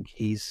me, I think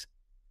he's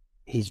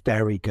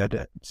very good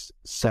at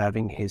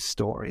serving his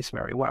stories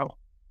very well.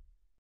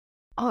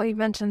 Oh, you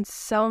mentioned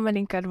so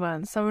many good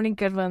ones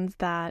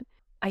that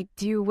I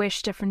do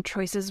wish different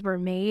choices were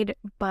made,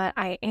 but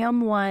I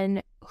am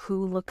one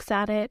who looks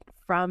at it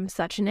from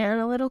such an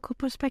analytical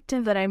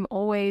perspective that I'm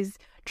always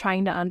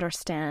trying to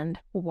understand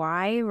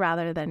why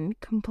rather than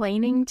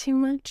complaining too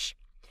much.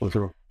 Okay.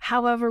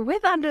 However,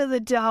 with Under the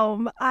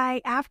Dome,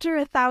 after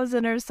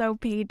 1,000 or so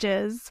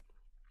pages,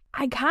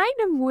 I kind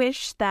of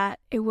wish that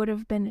it would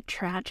have been a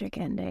tragic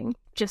ending.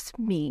 Just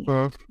me.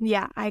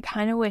 Yeah, I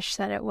kind of wish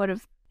that it would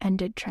have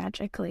ended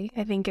tragically.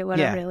 I think it would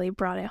have really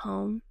brought it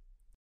home.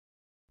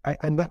 I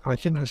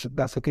think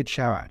that's a good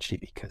shout, actually,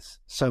 because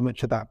so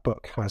much of that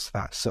book has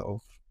that sort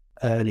of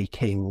early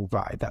King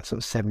vibe, that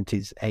sort of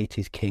 70s,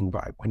 80s King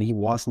vibe, when he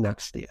was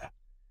nastier.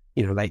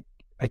 Like,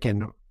 again,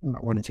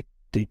 not wanting to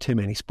do too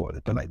many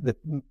spoilers, but like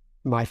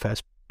my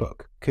first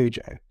book,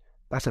 Cujo,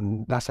 that's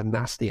a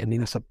nasty ending,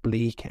 that's a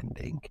bleak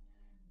ending.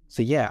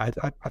 So yeah,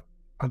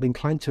 I'm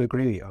inclined to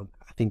agree with you.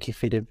 I think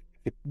if he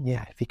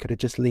could have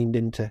just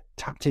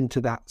tapped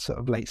into that sort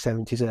of late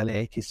 70s, early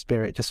 80s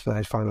spirit just for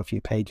those final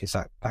few pages,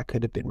 that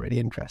could have been really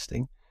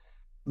interesting.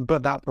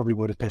 But that probably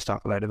would have pissed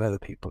off a load of other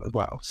people as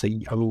well. So,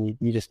 I mean,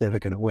 you're just never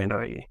going to win,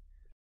 are you?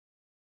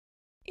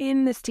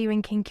 In the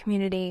Stephen King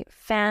community,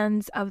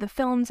 fans of the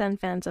films and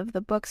fans of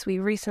the books,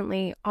 we've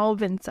recently all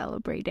been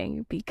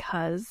celebrating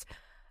because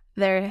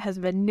there has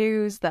been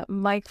news that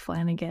Mike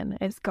Flanagan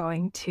is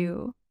going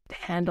to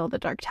handle The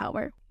Dark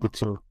Tower.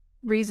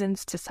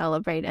 Reasons to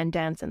celebrate and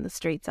dance in the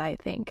streets, I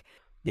think.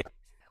 Yeah.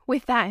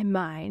 With that in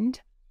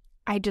mind,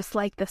 I just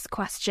like this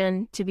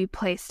question to be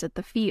placed at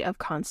the feet of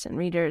constant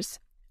readers.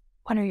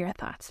 What are your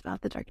thoughts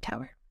about The Dark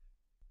Tower?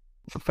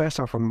 So first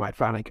off, from Mike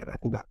Flanagan, I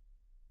think that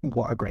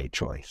what a great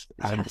choice.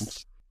 And,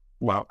 yes.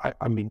 Well,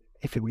 I mean,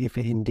 if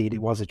it indeed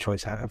it was a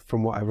choice,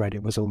 from what I read,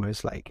 it was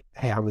almost like,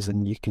 hey,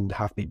 Amazon, you can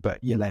have me,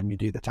 but you let me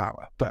do The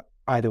Tower. But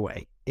either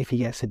way, if he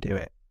gets to do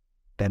it,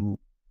 then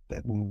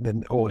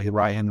all is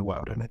right in the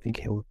world, and I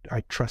think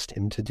I trust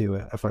him to do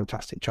a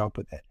fantastic job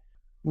with it.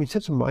 I mean, in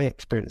terms of my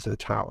experience of The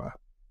Tower,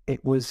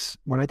 it was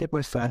when I did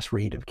my first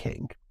read of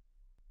King,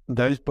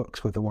 those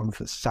books were the ones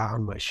that sat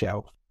on my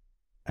shelf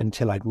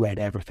until I'd read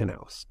everything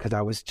else, because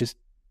I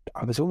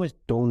was almost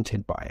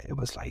daunted by it. It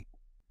was like,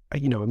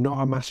 I'm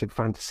not a massive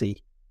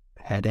fantasy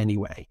head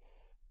anyway,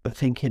 but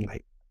thinking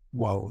like,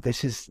 whoa,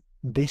 this is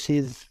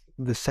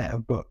the set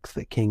of books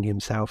that King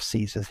himself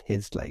sees as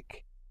his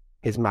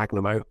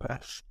magnum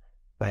opus.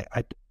 Like,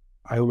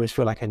 I almost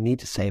feel like I need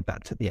to save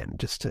that to the end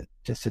just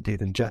to do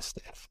them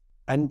justice.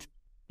 And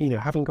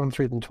having gone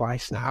through them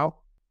twice now,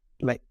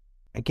 like,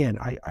 again,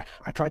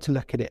 I try to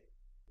look at it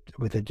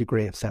with a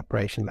degree of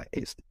separation. Like,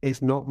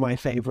 it's not my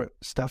favorite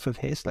stuff of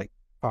his, like,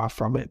 far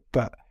from it.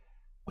 But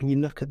when you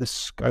look at the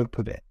scope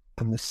of it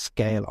and the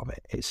scale of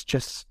it, it's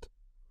just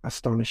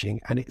astonishing,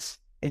 and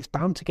it's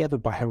bound together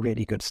by a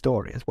really good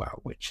story as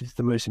well, which is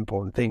the most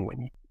important thing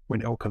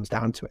when it all comes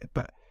down to it.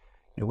 But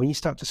when you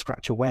start to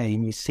scratch away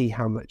and you see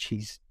how much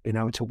he's been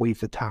able to weave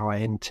the Tower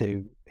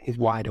into his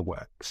wider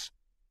works,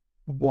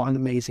 what an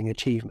amazing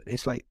achievement.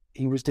 It's like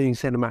he was doing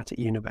cinematic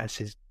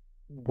universes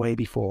way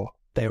before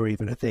they were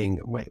even a thing,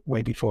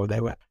 way before they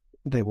were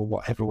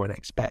what everyone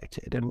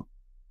expected. And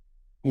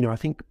I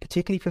think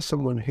particularly for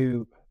someone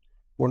who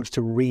wants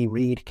to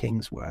reread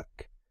King's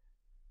work,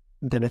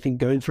 then I think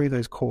going through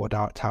those core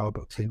Dark Tower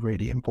books is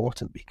really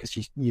important, because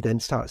you then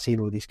start seeing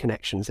all these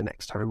connections the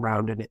next time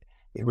round, and it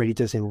really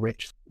does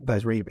enrich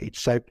those rereads.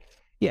 So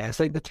yeah, it's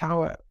like The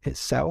Tower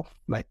itself,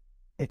 like,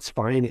 it's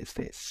fine. It's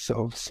sort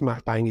of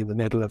smack bang in the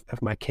middle of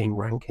my King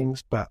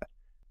rankings, but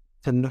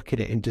to look at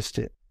it and just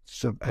to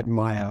sort of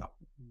admire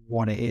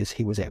what it is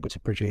he was able to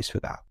produce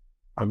with that,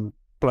 I'm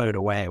blown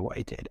away at what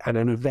he did. And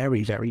on a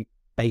very, very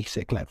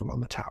basic level on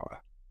the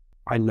Tower,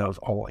 I love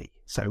Oi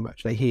so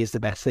much. Like, he is the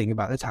best thing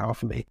about the Tower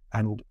for me.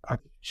 And I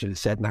should have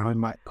said now in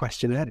my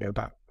question earlier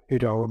about who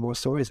do I want more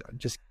stories on.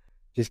 Just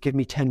give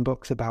me 10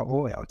 books about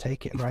Oi. I'll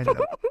take it right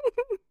now.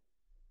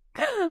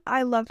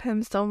 I love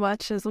him so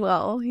much as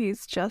well.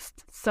 He's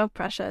just so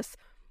precious.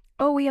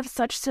 Oh, we have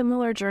such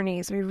similar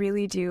journeys. We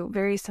really do.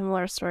 Very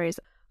similar stories.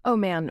 Oh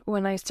man,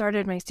 when I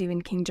started my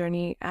Stephen King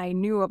journey, I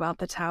knew about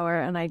the Tower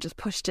and I just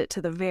pushed it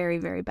to the very,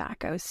 very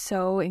back. I was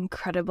so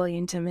incredibly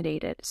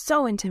intimidated.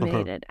 So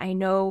intimidated. I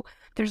know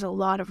there's a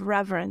lot of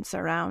reverence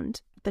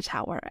around the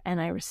Tower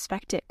and I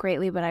respect it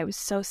greatly, but I was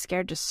so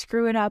scared to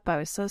screw it up. I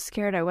was so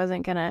scared I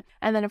wasn't gonna.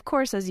 And then, of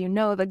course, as you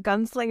know, the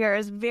Gunslinger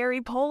is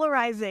very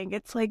polarizing.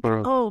 It's like,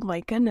 oh my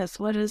goodness,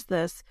 what is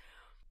this?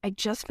 I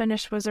just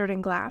finished Wizard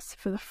and Glass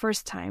for the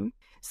first time.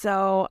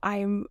 So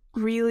I'm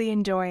really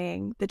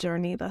enjoying the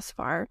journey thus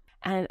far.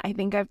 And I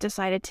think I've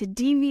decided to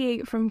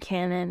deviate from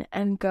canon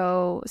and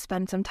go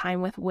spend some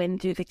time with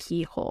Wind Through the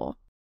Keyhole.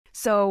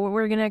 So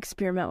we're going to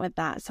experiment with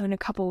that. So in a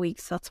couple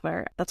weeks, that's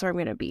where I'm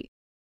going to be.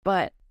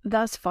 But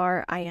thus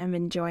far, I am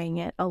enjoying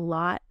it a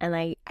lot. And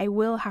I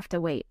will have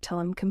to wait till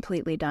I'm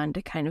completely done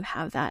to kind of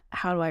have that,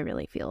 how do I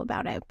really feel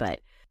about it? But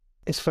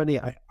it's funny,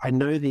 I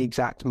know the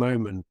exact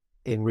moment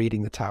in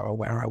reading the Tower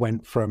where I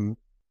went from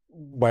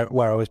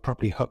where I was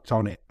probably hooked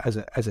on it as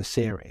a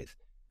series.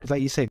 Because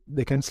like you say,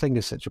 The Gunslinger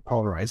is such a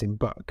polarizing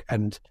book,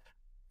 and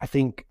I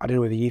think, I don't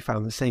know whether you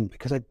found the same,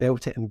 because I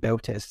built it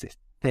as this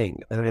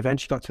thing, and I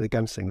eventually got to The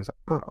Gunslinger and was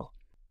like, oh,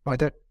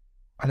 well,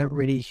 I don't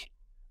really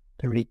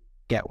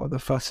get what the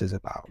fuss is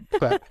about.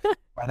 But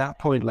by that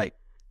point, like,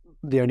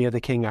 the only other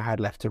King I had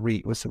left to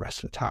read was the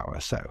rest of the Tower,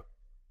 so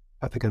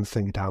I put The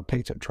Gunslinger down,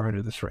 picked up Throne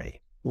of the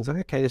Three. I was like,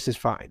 okay, this is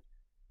fine.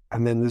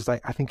 And then there's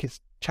like, I think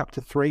it's chapter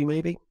 3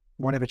 maybe,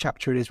 whatever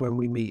chapter it is, when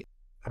we meet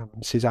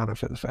Susanna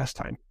for the first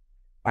time.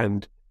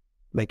 And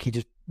like, he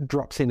just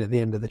drops in at the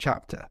end of the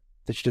chapter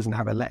that she doesn't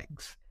have her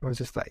legs. I was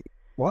just like,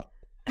 what?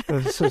 And I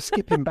was sort of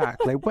skipping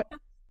back, like, what?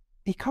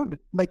 He can't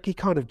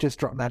have just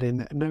dropped that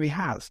in. No, he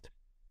has.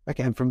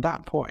 Okay, and from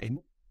that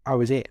point, I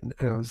was in,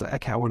 and I was like,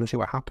 okay, I want to see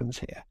what happens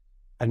here.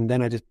 And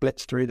then I just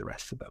blitzed through the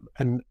rest of them.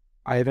 And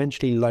I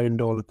eventually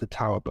loaned all of the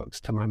Tower books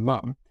to my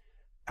mum,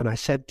 and I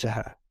said to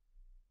her,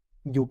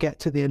 you'll get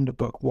to the end of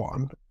book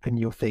 1 and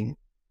you'll think,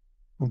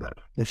 no,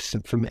 this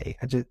isn't for me.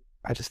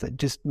 I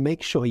just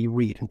make sure you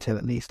read until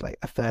at least like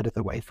a third of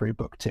the way through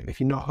book 2. If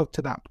you're not hooked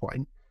to that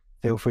point,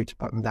 feel free to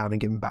put them down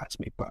and give them back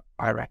to me. But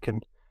I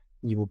reckon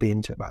you will be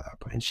into it by that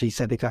point. And she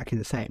said exactly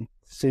the same.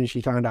 As soon as she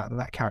found out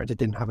that character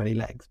didn't have any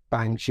legs,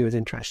 bang, she was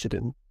interested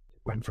and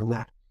went from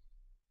there.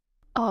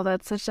 Oh,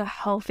 that's such a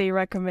healthy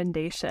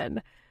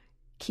recommendation.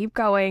 Keep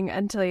going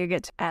until you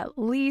get to at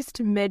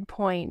least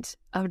midpoint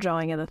of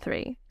Drawing of the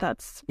Three.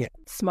 That's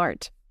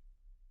smart.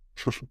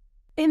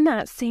 In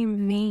that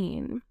same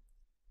vein,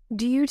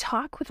 do you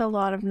talk with a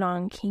lot of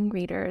non-King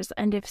readers?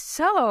 And if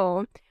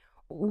so,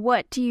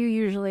 what do you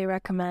usually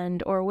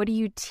recommend, or what do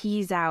you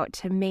tease out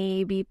to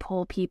maybe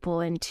pull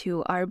people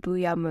into our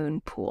Booyah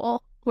Moon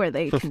pool where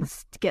they can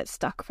get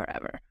stuck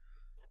forever?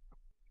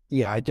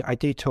 Yeah, I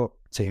do talk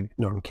to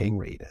non-King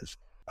readers.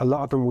 A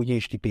lot of them will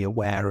usually be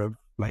aware of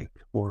like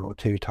 1 or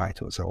 2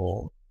 titles,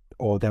 or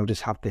they'll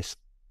just have this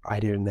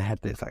idea in their head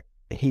that's like,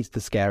 he's the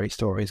scary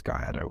stories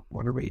guy, I don't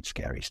want to read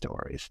scary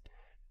stories.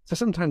 So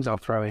sometimes I'll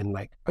throw in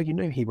like, oh, you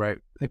know, he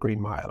wrote The Green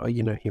Mile, or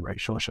you know, he wrote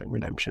Shawshank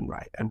Redemption,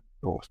 right? And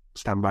or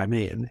Stand By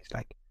Me, and he's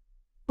like,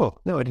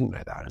 well, no, I didn't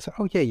know that. And so,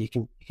 oh yeah, you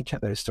can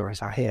check those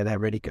stories out here, they're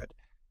really good.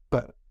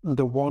 But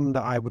the one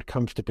that I would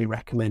comfortably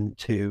recommend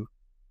to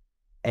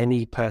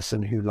any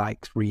person who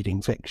likes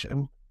reading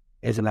fiction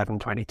is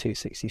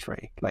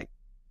 11/22/63. Like,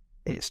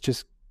 it's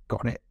just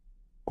got it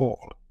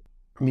all.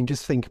 I mean,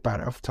 just think about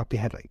it off the top of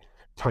your head, like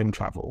time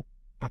travel,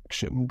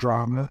 action,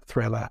 drama,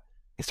 thriller,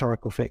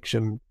 historical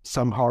fiction,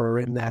 some horror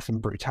in there, some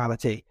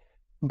brutality,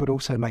 but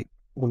also like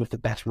one of the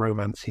best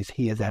romances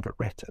he has ever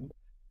written.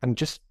 And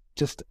just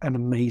an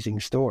amazing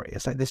story.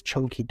 It's like this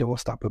chunky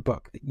doorstopper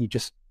book that you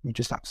just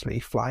absolutely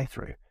fly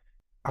through.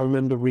 I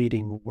remember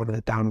reading one of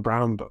the Dan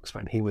Brown books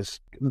when he was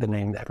the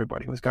name that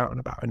everybody was going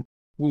about, and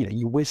you know,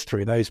 you whiz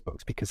through those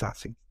books because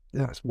that's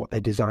what they're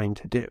designed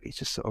to do. It's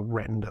just sort of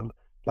written them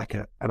like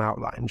an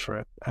outline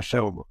for a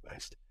film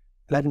almost.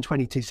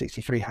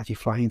 11/22/63 has you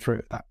flying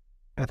through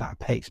at that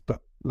pace,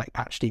 but like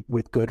actually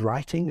with good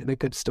writing and a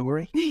good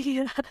story.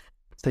 Yeah.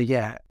 So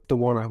yeah, the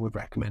one I would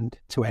recommend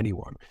to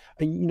anyone.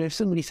 And you know, if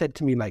somebody said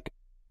to me like,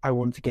 I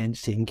want to get into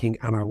Stephen King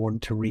and I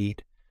want to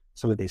read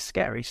some of this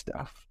scary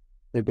stuff,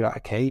 they'd be like,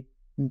 okay,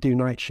 do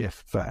Night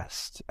Shift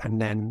first and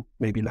then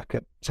maybe look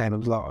at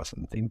Salem's Lot or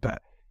something.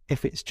 But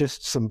if it's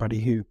just somebody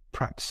who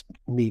perhaps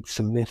needs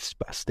some myths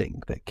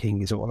busting, that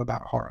King is all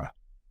about horror,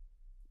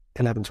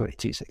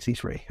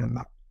 11/22/63, and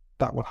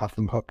that will have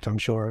them hooked, I'm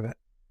sure of it.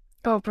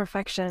 Oh,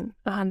 perfection.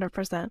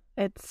 100%.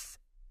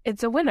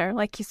 it's a winner.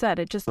 Like you said,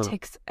 it just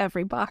ticks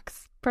every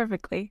box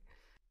perfectly.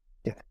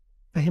 Yeah.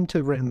 For him to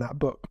have written that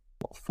book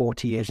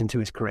 40 years into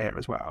his career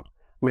as well.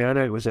 I mean, I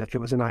know it was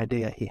an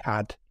idea he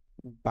had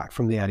back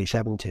from the early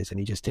 70s and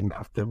he just didn't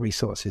have the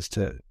resources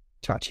to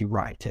actually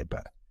write it,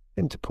 but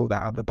him to pull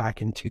that out of the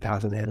bag in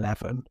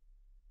 2011,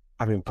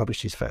 having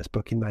published his first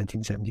book in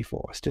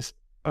 1974, it's just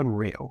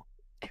unreal.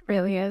 It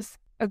really is.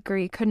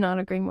 Agree. Could not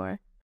agree more.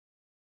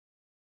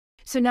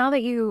 So now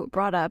that you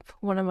brought up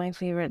one of my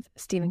favorite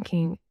Stephen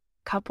King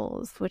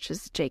couples, which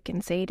is Jake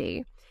and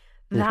Sadie,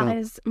 that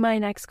is my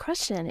next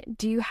question.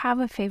 Do you have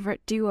a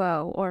favorite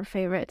duo or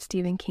favorite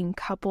Stephen King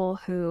couple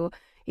who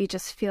you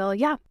just feel,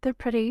 yeah, they're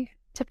pretty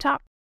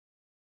tip-top?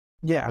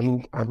 Yeah, I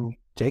mean,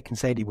 Jake and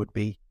Sadie would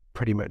be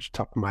pretty much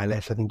top of my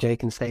list. I think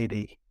Jake and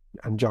Sadie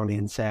and Johnny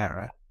and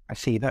Sarah, I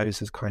see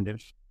those as kind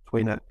of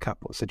twin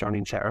couples. So Johnny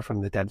and Sarah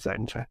from The Dead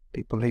Zone, for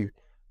people who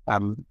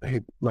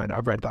might not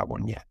have read that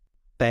one yet.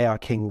 They are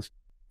King's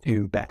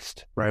two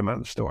best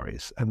romance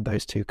stories, and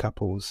those two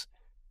couples,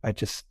 I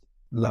just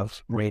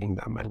love reading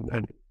them,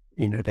 and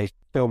you know, they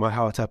fill my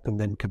heart up and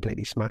then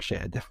completely smash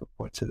it at different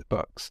points of the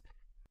books.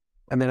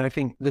 And then I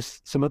think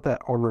there's some other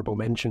honourable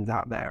mentions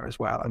out there as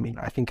well. I mean,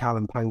 I think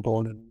Alan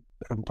Pangborn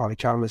and Polly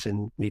Chalmers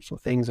in Needful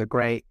Things are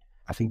great.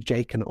 I think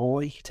Jake and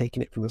Oy,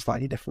 taking it from a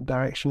slightly different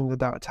direction in The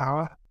Dark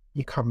Tower,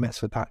 you can't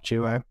mess with that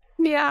duo.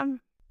 Yeah.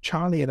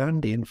 Charlie and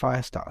Andy in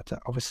Firestarter,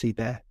 obviously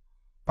they're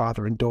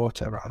father and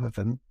daughter rather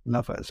than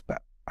lovers,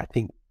 but I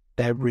think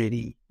they're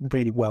really,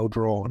 really well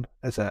drawn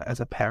as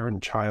a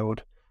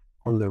parent-child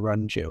on the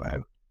run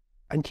duo.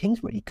 And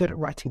King's really good at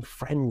writing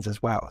friends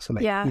as well. So,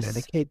 like, yes.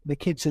 You know, the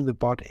kids in the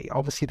body,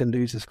 obviously the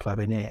Losers Club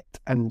in it,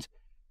 and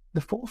the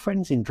four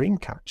friends in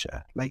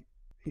Dreamcatcher. Like,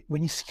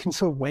 when you can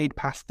sort of wade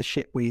past the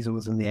shit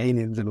weasels and the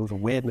aliens and all the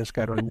weirdness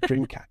going on in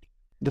Dreamcatcher,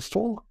 the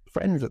four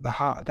friends at the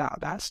heart,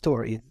 that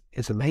story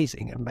is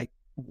amazing. And, like,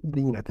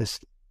 you know,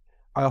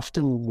 I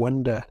often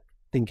wonder,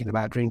 thinking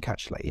about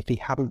Dreamcatcher, like, if he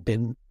hadn't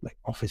been like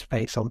off his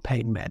face on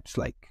pain meds,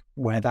 like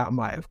where that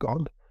might have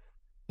gone.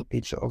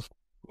 He'd sort of,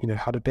 you know,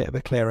 had a bit of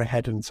a clearer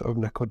head and sort of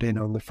knuckled in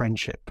on the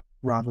friendship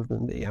rather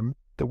than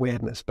the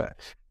weirdness. But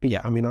yeah,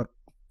 I mean,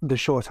 the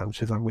short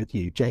answer is I'm with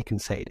you, Jake and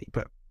Sadie,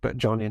 but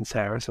Johnny and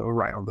Sarah sort of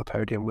right on the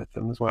podium with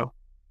them as well.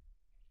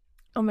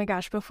 Oh my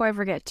gosh, before I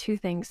forget, two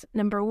things.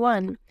 Number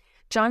one,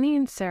 Johnny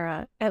and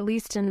Sarah, at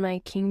least in my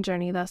King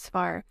journey thus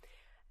far,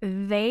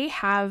 they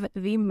have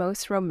the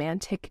most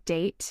romantic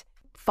date,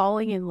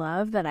 falling in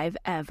love, that I've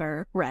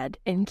ever read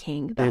in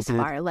King thus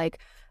far. Like,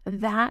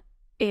 that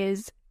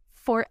is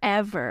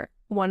forever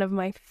one of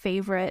my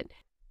favorite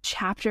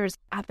chapters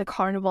at the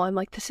carnival. I'm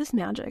like, this is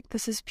magic.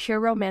 This is pure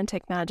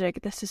romantic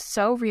magic. This is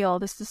so real.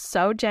 This is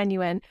so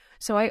genuine.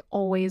 So I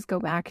always go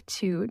back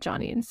to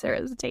Johnny and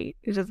Sarah's date.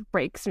 It just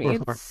breaks me.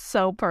 It's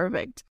so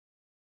perfect.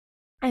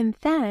 And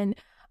then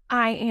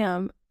I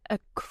am a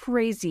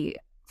crazy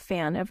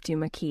fan of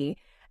Duma Key.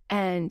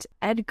 And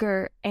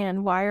Edgar and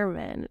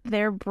Wireman,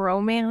 their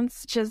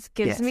bromance just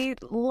gives me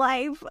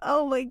life.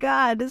 Oh my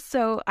God.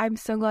 So I'm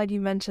so glad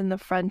you mentioned the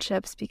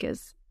friendships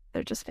because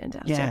they're just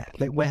fantastic. Yeah,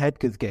 like where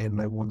Edgar's getting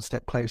like one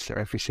step closer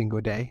every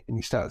single day and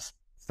he starts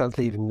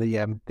leaving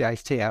the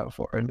iced tea out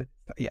for her. And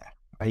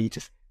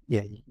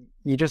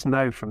you just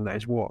know from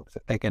those walks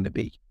that they're going to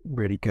be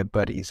really good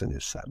buddies. And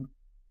it's,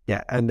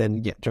 and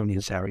then Johnny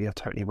and Sarah, you're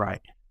totally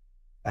right.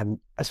 And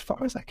as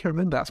far as I can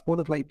remember, that's one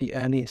of like the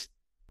earliest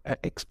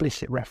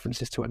explicit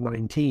references to a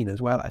 19 as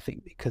well, I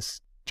think,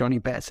 because Johnny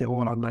bets it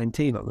all on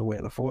 19 on the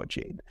Wheel of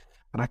Fortune.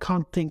 And I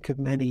can't think of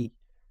many,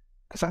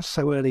 because that's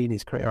so early in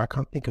his career, I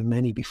can't think of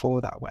many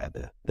before that where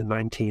the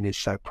 19 is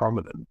so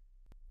prominent.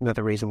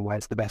 Another reason why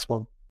it's the best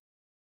one.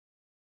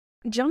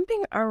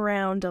 Jumping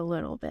around a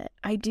little bit,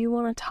 I do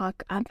want to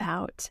talk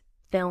about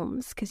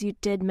films, because you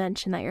did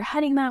mention that you're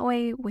heading that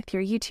way with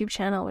your YouTube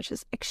channel, which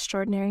is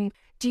extraordinary.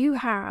 Do you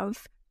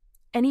have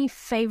any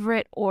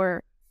favorite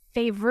or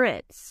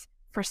favorites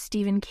for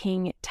Stephen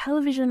King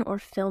television or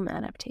film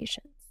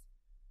adaptations?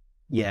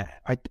 Yeah,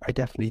 I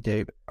definitely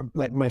do.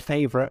 Like, my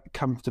favorite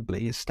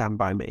comfortably is Stand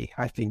By Me.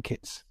 I think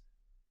it's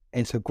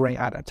a great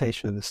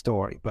adaptation of the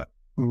story, but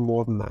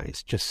more than that,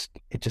 it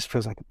just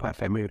feels like a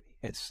perfect movie.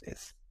 It's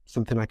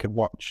something I could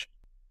watch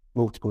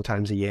multiple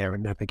times a year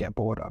and never get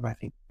bored of. I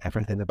think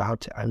everything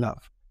about it I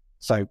love.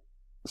 So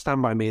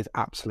Stand By Me is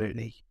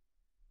absolutely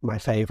my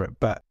favorite,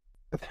 but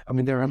I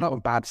mean, there are a lot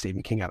of bad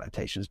Stephen King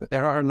adaptations, but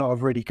there are a lot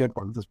of really good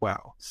ones as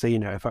well. So, you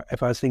know,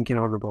 if I was thinking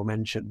honourable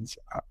mentions,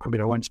 I mean,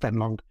 I won't spend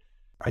long.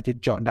 I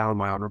did jot down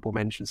my honourable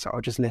mentions, so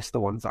I'll just list the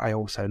ones that I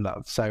also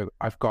love. So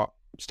I've got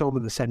Storm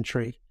of the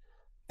Century,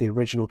 the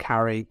original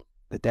Carrie,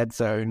 The Dead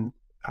Zone,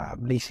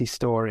 Lisey's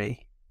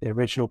Story, the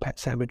original Pet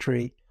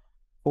Sematary,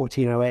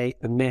 1408,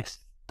 The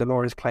Mist,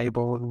 Dolores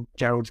Claiborne,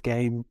 Gerald's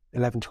Game,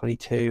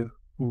 1122,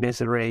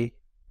 Misery,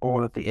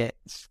 all of the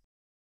It's,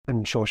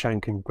 and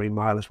Shawshank and Green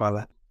Mile as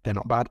well. They're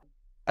not bad.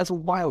 As a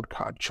wild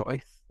card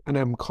choice, and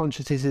I'm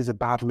conscious this is a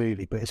bad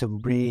movie, but it's a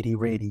really,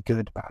 really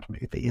good bad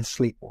movie, is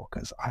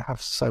Sleepwalkers. I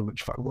have so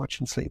much fun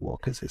watching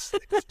Sleepwalkers.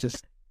 It's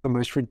just the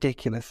most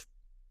ridiculous,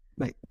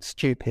 like,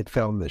 stupid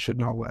film that should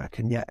not work,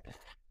 and yet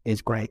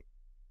is great.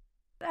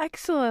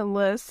 Excellent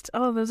list.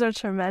 Oh, those are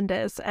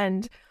tremendous.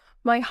 And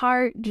my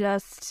heart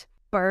just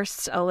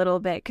burst a little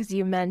bit because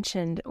you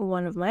mentioned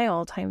one of my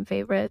all-time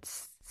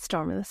favorites,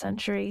 Storm of the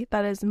Century.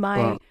 That is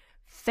my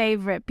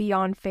favorite,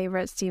 beyond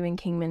favorite Stephen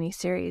King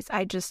miniseries.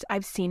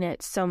 I've seen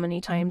it so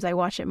many times. I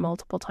watch it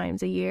multiple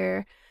times a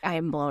year. I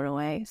am blown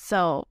away.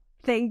 So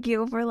thank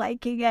you for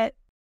liking it.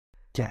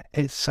 Yeah,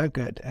 it's so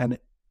good. And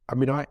I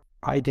mean,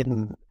 I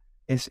didn't,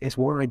 it's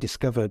one I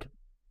discovered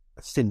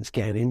since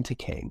getting into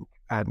King,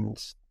 and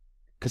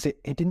because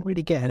it didn't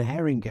really get an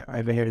airing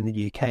over here in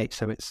the UK.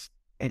 So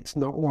it's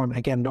not one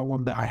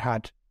that I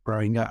had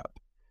growing up.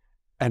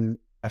 And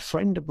a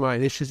friend of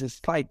mine, this is a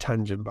slight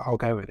tangent, but I'll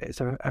go with it.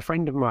 So a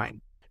friend of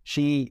mine,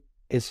 she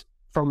is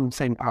from the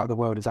same part of the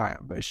world as I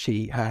am, but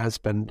her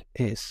husband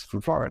is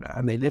from Florida,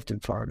 and they lived in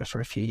Florida for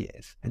a few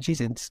years, and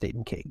she's into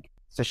Stephen King.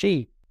 So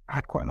she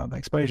had quite a lot of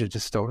exposure to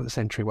Storm of the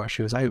Century while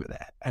she was over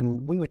there.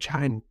 And we were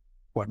chatting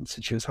once,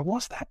 and she was like,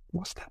 what's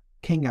that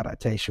King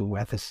adaptation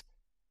where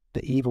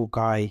the evil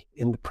guy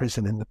in the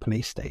prison in the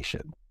police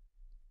station?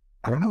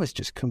 And I was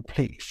just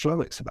completely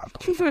flummoxed about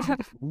it. I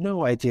have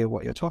no idea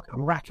what you're talking.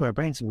 I'm racking my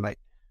brains and I'm like,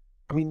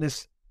 I mean,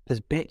 there's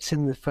bits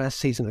in the first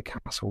season of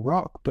Castle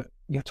Rock, but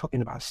you're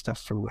talking about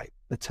stuff from like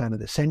the turn of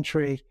the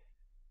century.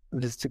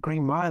 There's the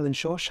Green Mile and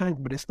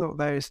Shawshank, but it's not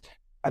those.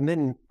 And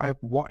then I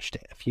watched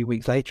it a few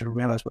weeks later and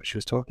realized what she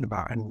was talking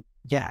about. And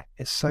yeah,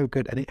 it's so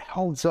good. And it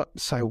holds up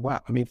so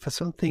well. I mean, for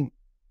something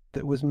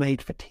that was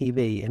made for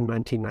TV in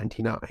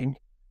 1999,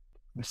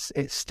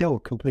 it still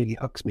completely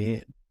hooks me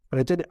in. But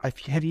I did.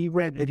 Have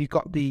you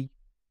got the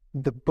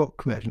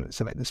book version,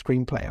 so like the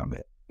screenplay of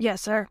it?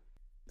 Yes, sir.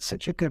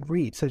 Such a good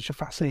read, such a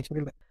fascinating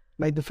read.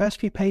 Like the first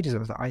few pages, I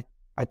was like,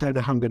 I don't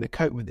know how I'm going to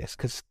cope with this,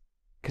 because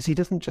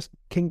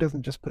King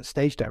doesn't just put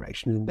stage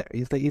direction in there.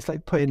 He's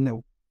like putting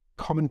little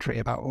commentary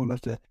about all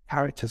of the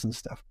characters and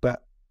stuff.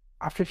 But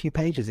after a few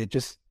pages, you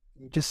just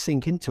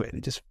sink into it.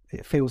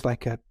 It feels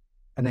like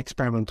an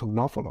experimental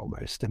novel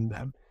almost.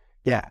 And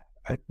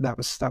that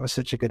was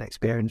such a good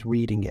experience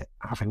reading it,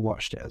 having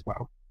watched it as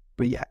well.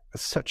 But yeah,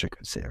 it's such a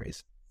good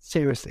series.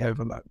 Seriously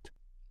overlooked.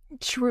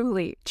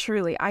 Truly,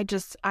 truly.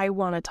 I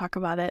want to talk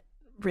about it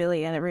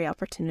really at every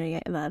opportunity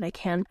that I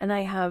can. And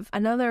I have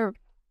another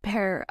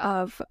pair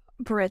of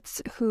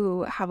Brits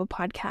who have a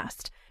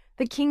podcast,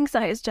 The King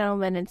Size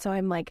Gentleman. And so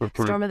I'm like,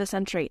 Storm of the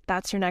Century,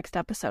 that's your next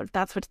episode.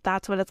 That's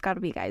what it's got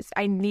to be, guys.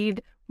 I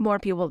need more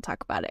people to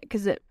talk about it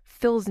because it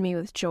fills me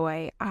with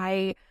joy.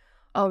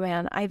 Oh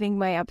man, I think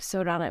my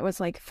episode on it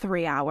was like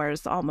 3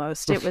 hours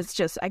almost. It was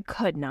just, I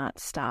could not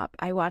stop.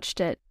 I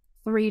watched it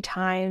 3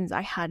 times.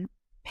 I had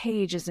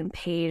pages and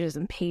pages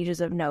and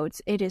pages of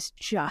notes. It is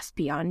just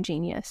beyond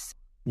genius.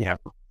 Yeah.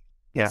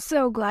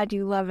 So glad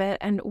you love it.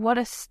 And what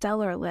a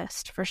stellar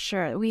list for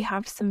sure. We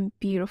have some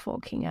beautiful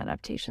King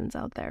adaptations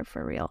out there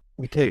for real.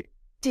 We do.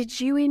 Did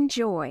you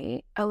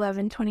enjoy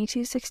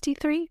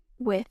 11/22/63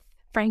 with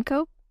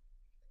Franco?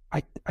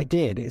 I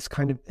did. It's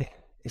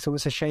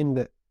almost a shame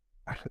that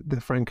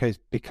the Franco's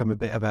become a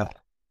bit of a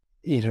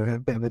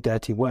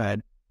dirty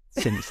word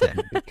since then,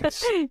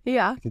 because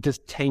yeah, it does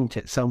taint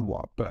it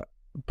somewhat. But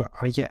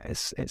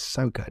it's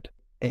so good.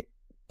 It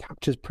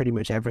captures pretty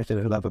much everything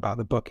I love about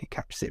the book. It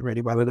captures it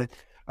really well, and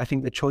I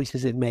think the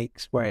choices it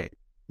makes where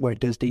it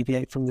does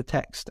deviate from the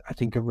text, I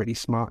think are really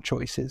smart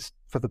choices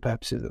for the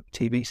purposes of the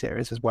TV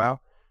series as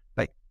well.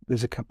 Like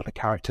there's a couple of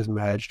characters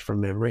merged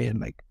from memory and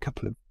like a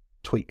couple of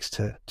tweaks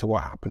to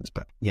what happens.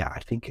 But yeah,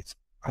 I think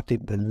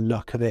the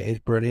look of it is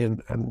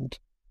brilliant, and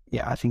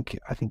yeah, I think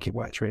it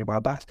works really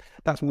well.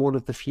 That's one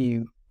of the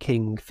few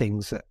King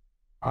things that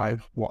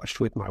I've watched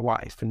with my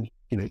wife, and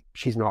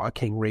she's not a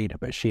King reader,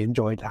 but she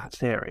enjoyed that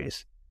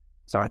series.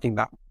 So I think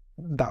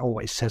that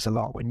always says a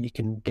lot when you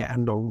can get a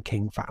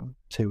non-King fan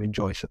to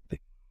enjoy something.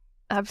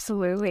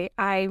 Absolutely.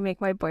 I make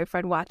my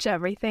boyfriend watch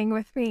everything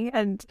with me,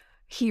 and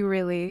he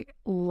really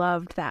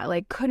loved that.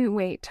 Like, couldn't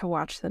wait to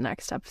watch the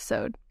next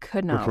episode.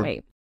 Could not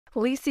wait.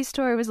 Lacey's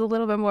story was a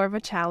little bit more of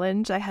a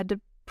challenge. I had to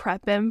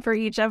prep him for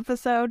each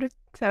episode.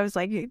 So I was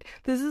like,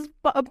 this is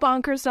a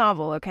bonkers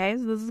novel, okay?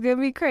 So this is going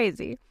to be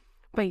crazy.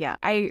 But yeah,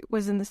 I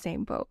was in the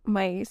same boat.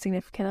 My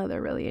significant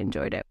other really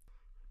enjoyed it.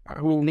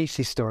 I mean,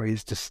 Lacey's story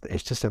is just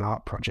an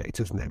art project,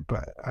 isn't it?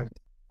 But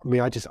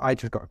I just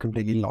got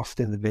completely lost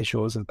in the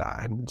visuals of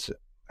that,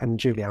 and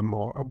Julianne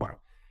Moore. Well,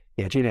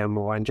 yeah, Julianne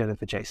Moore and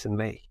Jennifer Jason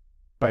Leigh,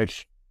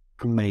 both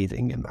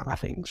amazing in that, I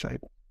think. So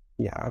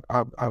yeah,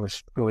 I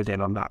was always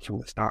in on that from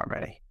the start,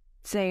 really.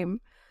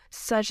 Same.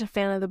 Such a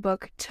fan of the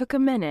book. Took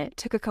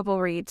a couple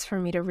reads for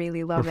me to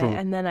really love it,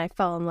 and then I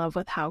fell in love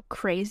with how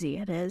crazy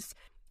it is.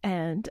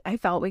 And I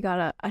felt we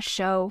got a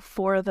show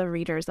for the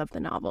readers of the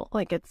novel.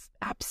 Like, it's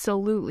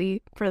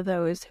absolutely for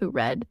those who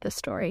read the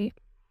story.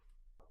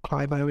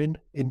 Clive Owen,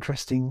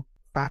 interesting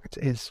fact,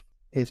 is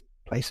his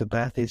place of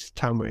birth, his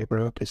town where he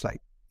grew up, is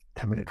like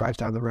 10-minute drives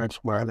down the road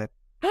from where I live.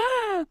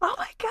 Oh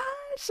my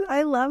gosh,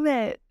 I love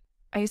it.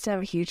 I used to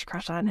have a huge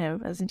crush on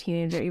him as a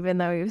teenager, even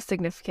though he was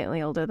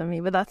significantly older than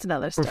me, but that's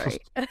another story.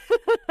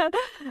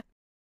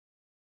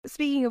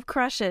 Speaking of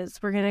crushes,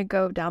 we're going to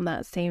go down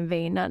that same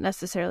vein, not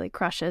necessarily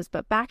crushes,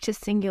 but back to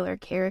singular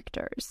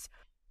characters.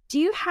 Do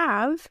you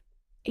have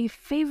a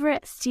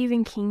favorite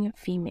Stephen King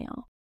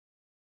female?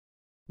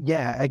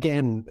 Yeah,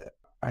 again,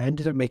 I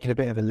ended up making a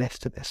bit of a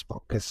list of this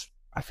book because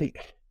I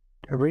think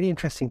a really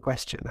interesting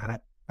question. And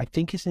I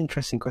think it's an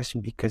interesting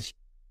question because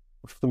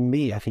for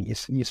me, I think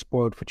you're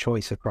spoiled for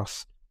choice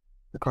across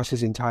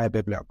his entire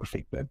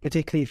bibliography, but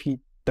particularly if you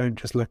don't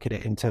just look at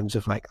it in terms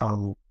of like,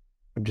 I'm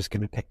just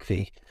going to pick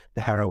the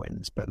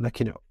heroines, but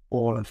looking at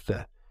all of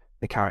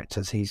the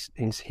characters he's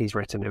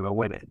written who are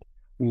women.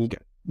 When you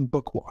get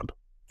book one,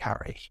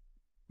 Carrie,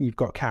 you've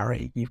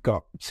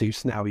got Sue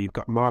Snell, you've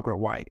got Margaret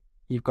White,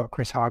 you've got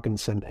Chris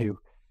Hargensen, who,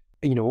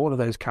 all of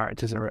those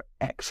characters are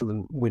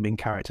excellent women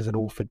characters and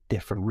all for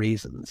different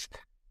reasons.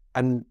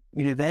 And,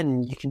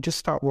 then you can just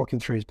start walking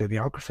through his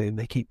bibliography and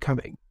they keep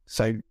coming.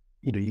 So,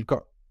 you've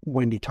got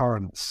Wendy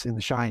Torrance in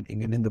The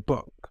Shining, and in the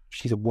book,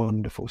 she's a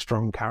wonderful,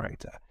 strong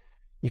character.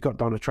 You've got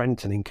Donna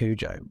Trenton in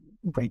Cujo,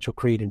 Rachel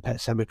Creed in Pet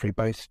Sematary,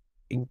 both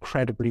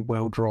incredibly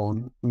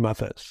well-drawn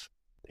mothers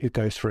who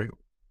go through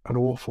an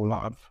awful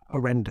lot of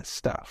horrendous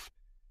stuff.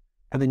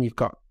 And then you've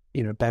got,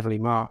 Beverly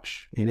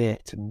Marsh in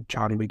It and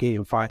Charlie McGee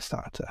in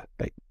Firestarter.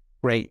 Like,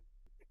 great.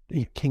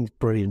 King's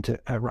brilliant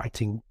at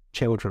writing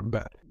children,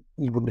 but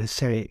you wouldn't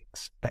necessarily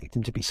expect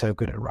him to be so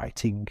good at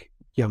writing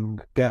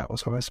young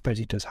girls. Or I suppose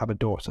he does have a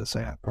daughter, so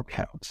that probably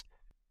helps.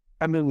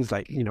 And then there's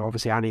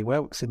obviously Annie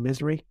Wilkes in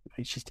Misery.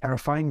 She's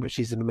terrifying, but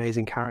she's an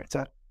amazing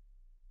character.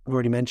 I've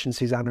already mentioned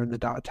Susanna in The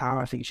Dark Tower.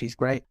 I think she's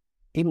great.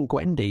 Even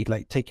Gwendy,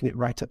 taking it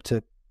right up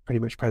to pretty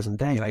much present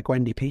day, like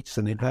Gwendy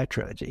Peterson in her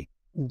trilogy.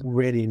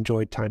 Really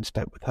enjoyed time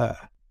spent with her.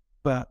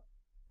 But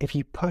if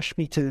you push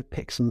me to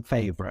pick some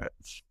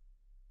favourites,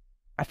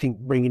 I think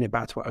bringing it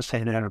back to what I was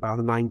saying earlier about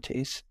the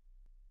 90s,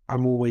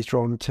 I'm always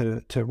drawn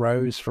to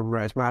Rose from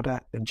Rose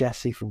Madder and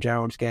Jessie from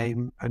Gerald's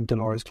Game and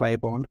Dolores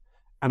Claiborne.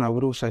 And I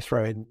would also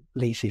throw in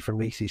Lisey from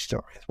Lisey's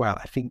Story as well.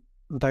 I think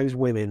those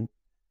women,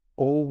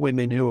 all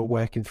women who are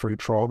working through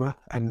trauma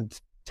and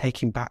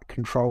taking back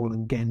control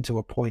and getting to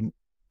a point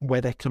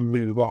where they can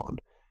move on,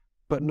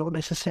 but not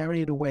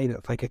necessarily in a way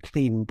that's like a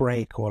clean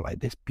break or like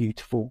this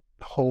beautiful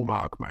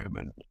hallmark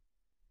moment.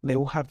 They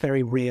all have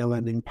very real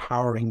and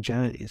empowering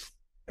journeys,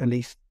 at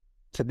least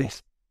to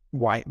this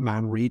white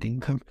man reading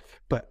them.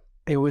 But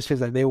it always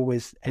feels like they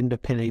always end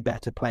up in a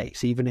better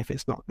place, even if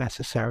it's not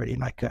necessarily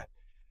like a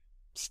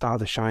Star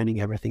the Shining,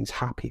 everything's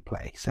happy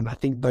place. And I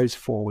think those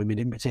four women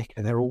in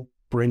particular, they're all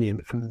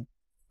brilliant. And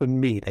for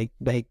me,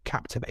 they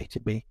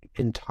captivated me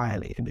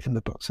entirely in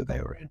the books that they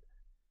were in.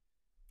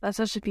 That's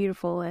such a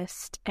beautiful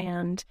list.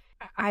 And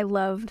I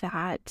love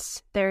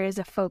that there is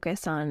a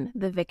focus on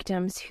the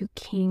victims who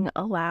King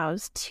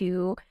allows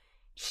to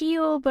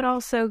heal, but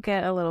also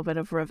get a little bit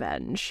of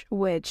revenge,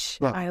 which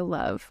I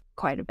love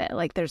quite a bit.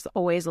 Like, there's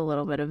always a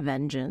little bit of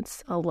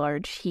vengeance, a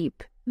large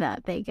heap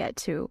that they get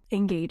to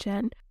engage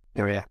in.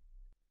 Oh, yeah.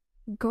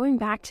 Going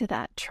back to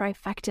that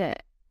trifecta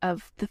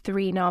of the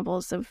three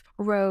novels of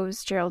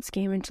Rose, Gerald's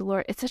Game, and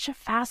Dolores, it's such a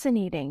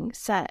fascinating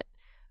set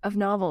of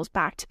novels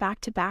back to back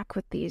to back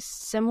with these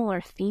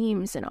similar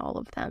themes in all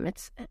of them.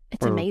 It's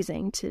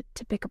amazing to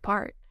pick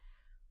apart.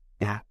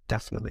 Yeah,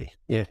 definitely.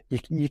 Yeah,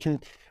 you can,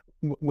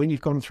 when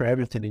you've gone through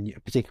everything, and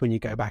particularly when you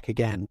go back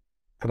again,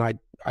 and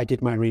I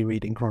did my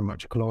reread in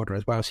chronological order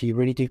as well, so you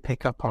really do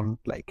pick up on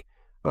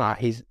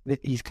he's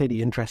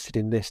clearly interested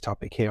in this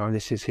topic here, or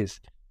this is his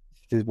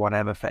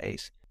whatever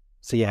phase.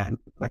 So yeah,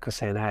 like I was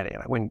saying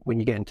earlier, when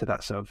you get into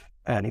that sort of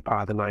early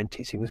part of the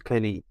 90s, he was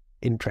clearly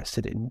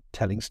interested in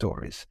telling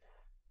stories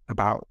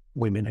about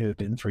women who have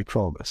been through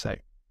trauma. So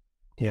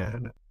yeah,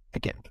 and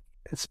again,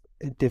 it's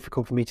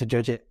difficult for me to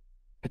judge it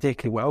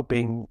particularly well,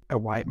 being a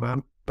white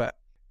man, but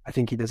I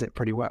think he does it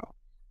pretty well.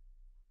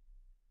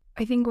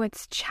 I think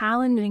what's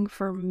challenging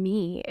for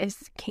me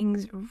is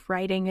King's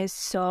writing is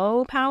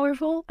so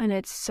powerful, and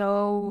it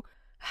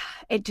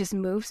just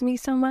moves me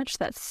so much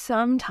that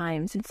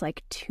sometimes it's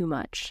like too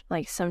much.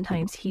 Like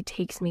sometimes he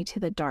takes me to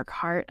the dark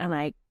heart and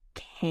I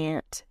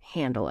can't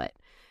handle it.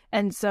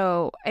 And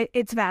so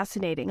it's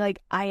fascinating. Like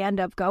I end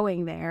up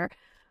going there,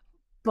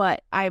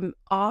 but I'm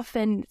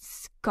often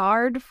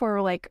scarred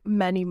for like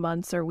many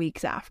months or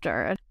weeks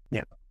after.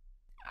 Yeah.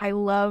 I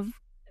love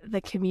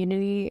the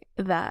community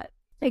that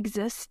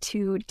exists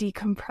to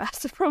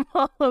decompress from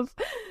all of,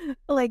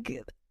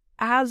 like,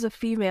 as a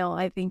female,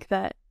 I think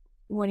that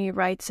when he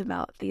writes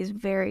about these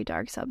very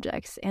dark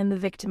subjects and the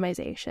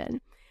victimization,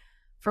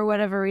 for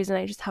whatever reason,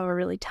 I just have a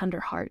really tender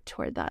heart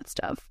toward that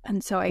stuff.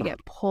 And so I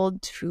get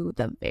pulled to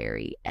the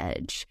very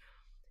edge.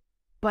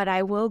 But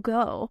I will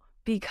go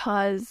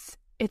because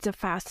it's a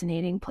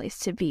fascinating place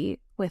to be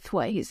with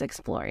what he's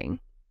exploring.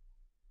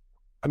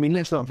 I mean,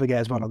 let's not forget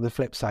as well, on the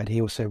flip side,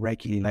 he also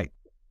regularly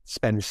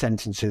spends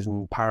sentences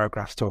and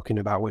paragraphs talking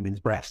about women's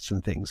breasts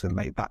and things, and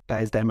that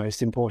is their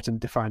most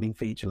important defining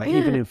feature.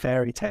 Even in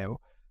Fairy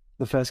Tale,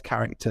 the first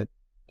character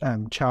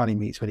Charlie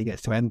meets when he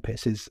gets to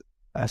Empis is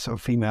a sort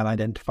of female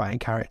identifying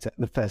character.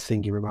 The first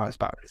thing he remarks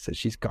about is that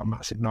she's got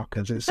massive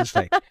knockers. It's just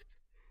like,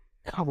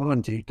 come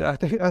on, dude, I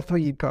thought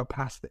you'd got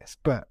past this.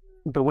 But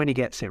But when he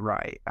gets it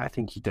right, I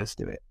think he does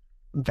do it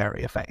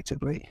very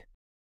effectively.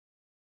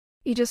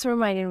 You just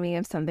reminded me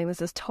of something.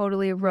 This is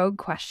totally a rogue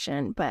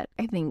question, but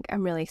I think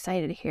I'm really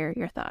excited to hear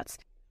your thoughts.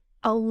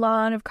 A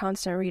lot of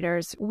Constant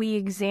Readers, we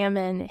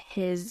examine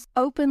his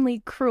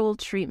openly cruel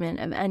treatment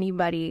of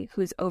anybody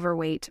who's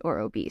overweight or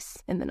obese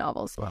in the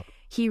novels. Wow.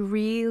 He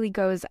really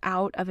goes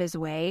out of his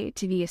way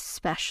to be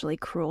especially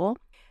cruel.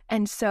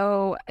 And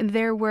so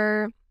there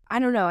were, I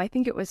don't know, I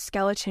think it was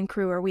Skeleton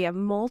Crew, where we have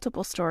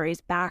multiple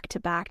stories back to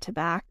back to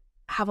back,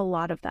 have a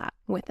lot of that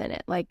within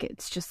it. Like,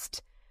 it's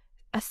just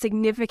a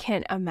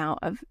significant amount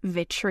of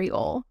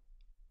vitriol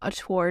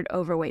toward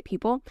overweight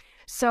people.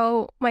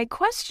 So my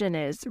question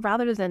is,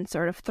 rather than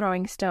sort of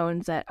throwing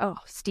stones at, oh,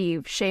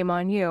 Steve, shame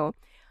on you,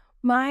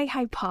 my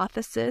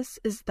hypothesis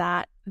is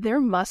that there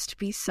must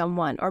be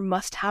someone, or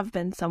must have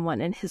been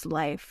someone in his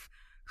life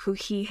who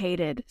he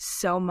hated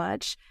so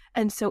much.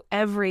 And so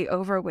every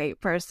overweight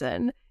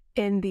person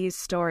in these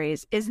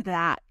stories is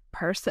that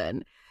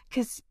person.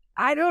 Because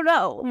I don't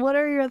know. What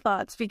are your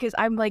thoughts? Because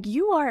I'm like,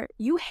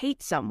 you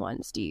hate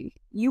someone, Steve.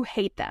 You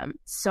hate them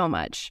so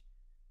much.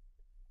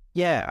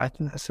 Yeah, I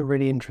think that's a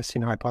really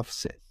interesting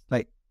hypothesis.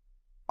 Like,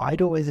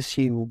 I'd always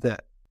assumed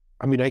that,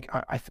 I mean,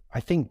 I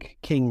think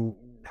King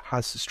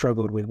has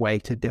struggled with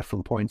weight at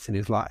different points in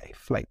his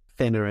life. Like,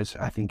 thinner is,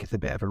 I think, is a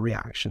bit of a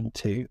reaction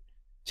to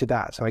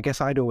that. So I guess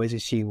I'd always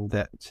assumed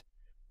that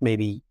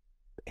maybe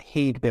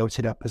he'd built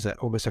it up as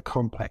almost a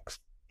complex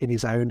in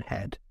his own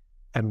head,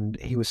 and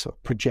he was sort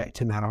of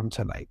projecting that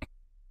onto, like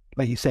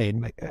you're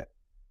saying, like,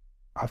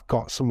 I've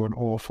got someone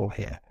awful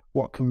here.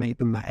 What can make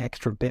them that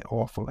extra bit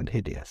awful and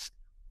hideous?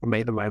 Or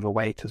make them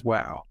overweight as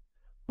well.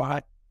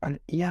 But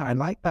I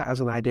like that as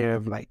an idea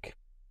of, like,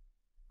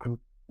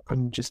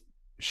 I'm just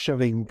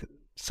shoving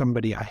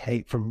somebody I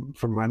hate from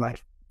my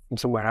life, from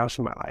somewhere else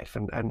in my life,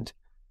 and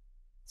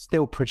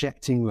still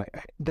projecting,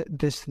 like,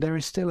 there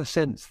is still a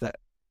sense that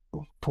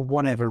for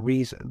whatever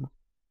reason,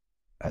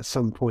 at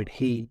some point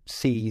he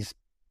sees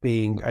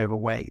being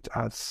overweight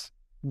as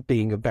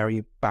being a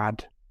very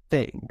bad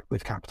thing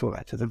with capital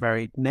letters, a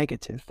very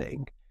negative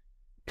thing,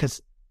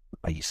 because,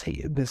 like you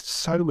say, there's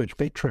so much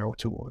vitriol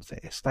towards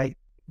this. Like,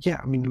 yeah,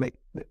 I mean, like,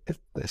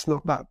 it's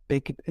not that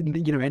big.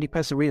 You know, any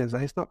person realizes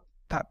it's not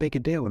that big a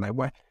deal. Like,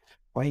 why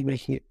are you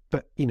making it?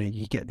 But, you know,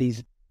 you get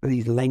these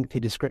lengthy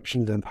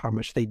descriptions of how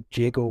much they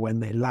jiggle when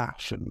they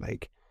lash, and,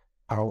 like,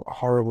 how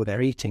horrible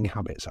their eating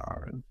habits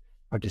are, and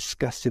how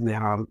disgusting they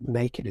are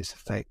naked. It's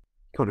just, like,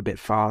 gone a bit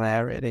far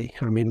there, really.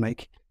 I mean,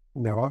 like,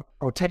 you know,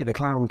 I'll take the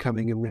clown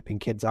coming and ripping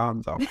kids'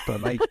 arms off,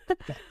 but, like,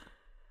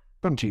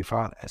 gone too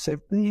far there. So,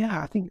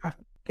 yeah, I think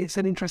it's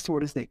an interesting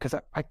one, isn't it? Because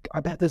I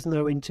bet there's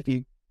no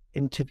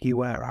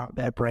interviewer out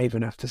there brave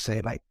enough to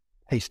say, like,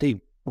 hey,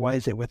 Steve, why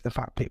is it with the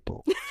fat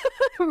people?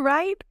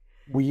 Right?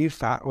 Were you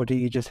fat, or do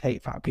you just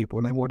hate fat people?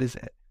 And then what is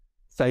it?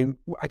 So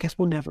I guess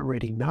we'll never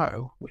really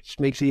know, which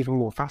makes it even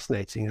more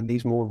fascinating and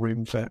leaves more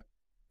room for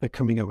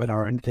coming up with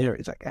our own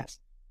theories, I guess.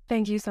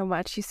 Thank you so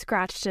much. You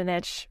scratched an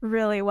itch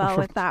really well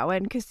with that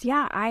one. Because,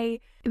 yeah,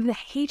 the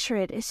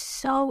hatred is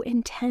so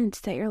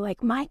intense that you're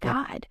like, my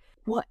God,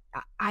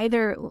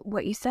 either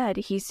what you said,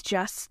 he's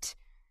just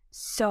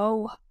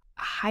so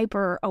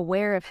hyper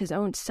aware of his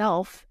own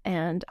self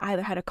and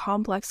either had a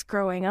complex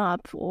growing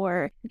up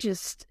or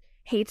just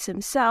hates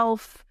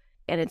himself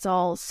and it's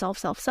all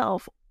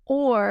self,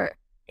 or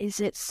is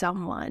it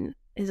someone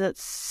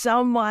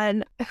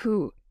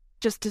who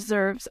just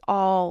deserves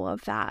all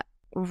of that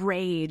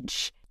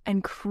rage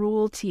and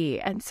cruelty?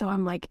 And so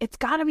I'm like, it's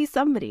got to be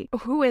somebody.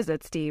 Who is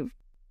it, Steve?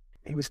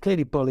 He was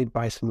clearly bullied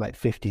by some, like,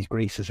 50s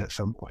greasers at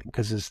some point,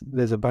 because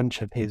there's a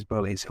bunch of his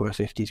bullies who are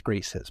 50s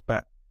greasers.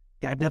 But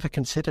yeah, I'd never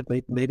considered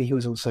maybe he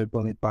was also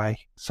bullied by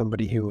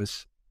somebody who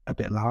was a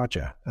bit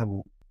larger,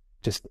 and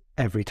just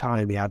every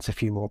time he adds a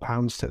few more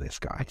pounds to this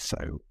guy.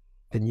 So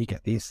then you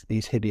get these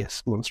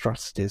hideous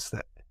monstrosities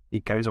that he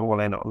goes all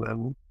in on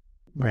and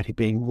really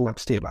being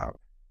nasty about.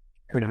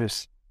 Who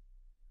knows?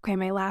 Okay,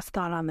 my last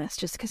thought on this,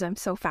 just because I'm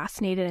so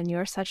fascinated and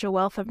you're such a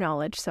wealth of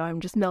knowledge, so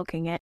I'm just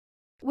milking it.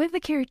 With the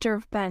character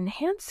of Ben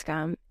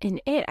Hanscom in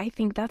it, I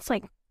think that's,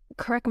 like,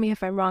 correct me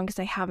if I'm wrong because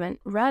I haven't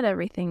read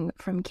everything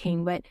from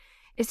King, but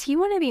is he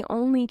one of the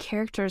only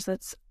characters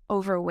that's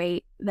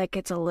overweight that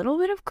gets a little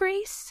bit of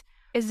grace?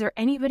 Is there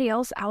anybody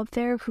else out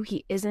there who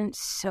he isn't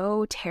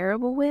so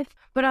terrible with?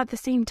 But at the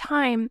same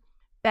time,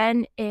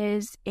 Ben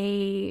is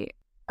a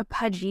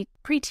pudgy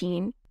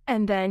preteen,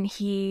 and then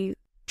he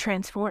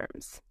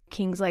transforms.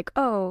 King's like,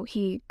 oh,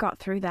 he got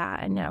through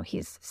that, and now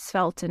he's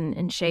svelte and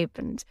in shape,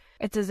 and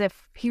it's as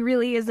if he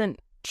really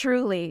isn't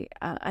truly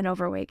an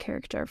overweight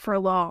character for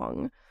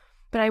long.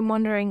 But I'm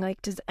wondering,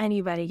 like, does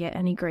anybody get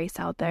any grace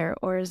out there,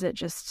 or is it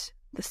just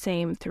the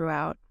same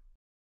throughout?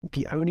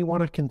 The only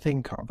one I can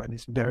think of, and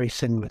it's very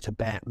similar to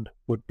Ben,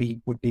 would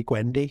be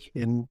Gwendy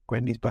in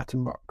Gwendy's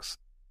Button Box.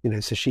 You know,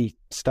 so she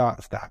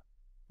starts that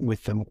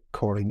with them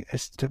calling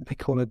it, don't they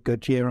call her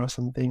Goodyear or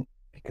something?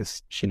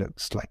 Because she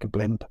looks like a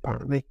blimp,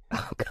 apparently.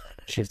 Oh, God.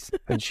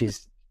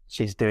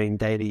 She's doing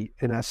daily,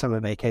 in her summer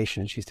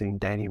vacation, she's doing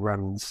daily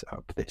runs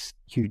up this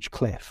huge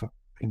cliff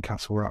in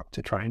Castle Rock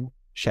to try and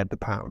shed the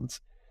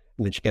pounds.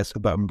 And then she gets the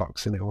button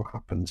box and it all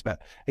happens.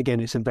 But again,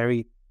 it's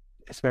very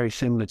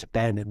similar to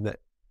Ben in that,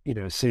 you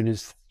know, as soon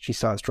as she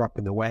starts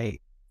dropping the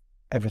weight,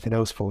 everything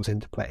else falls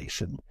into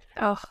place. And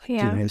you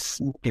know,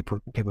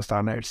 people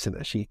start noticing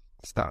that she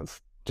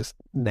starts just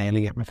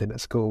nailing everything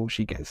at school.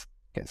 She gets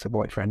a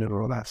boyfriend and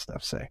all that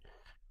stuff. So,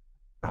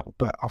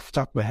 but off the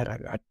top of my head,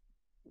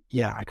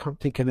 I can't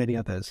think of any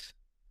others.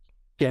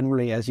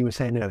 Generally, as you were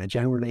saying earlier,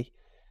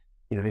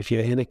 you know, if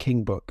you're in a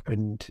King book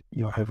and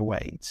you're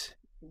overweight,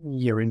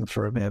 you're in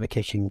for a bit of a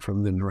kicking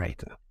from the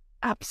narrator.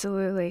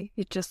 Absolutely.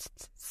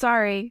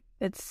 Sorry,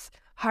 it's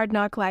hard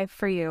knock life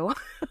for you.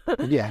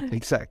 Yeah,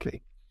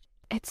 exactly.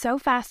 It's so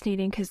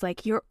fascinating because,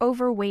 like, your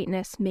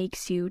overweightness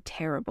makes you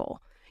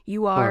terrible.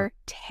 You are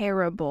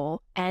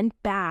terrible and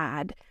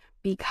bad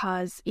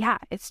because,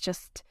 it's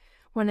just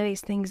one of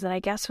these things that I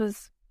guess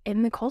was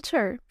in the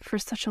culture for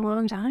such a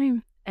long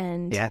time.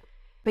 And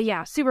but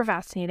yeah, super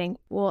fascinating.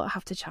 We'll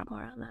have to chat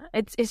more on that.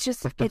 It's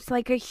just it's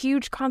like a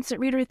huge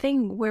constant reader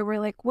thing where we're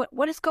like,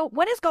 what is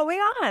going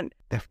on?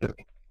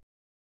 Definitely.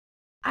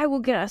 I will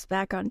get us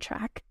back on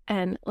track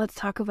and let's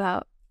talk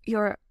about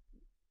your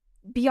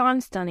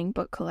beyond stunning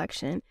book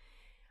collection.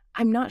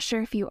 I'm not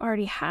sure if you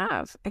already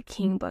have a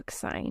King book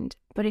signed,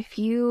 but if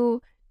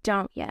you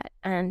don't yet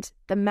and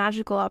the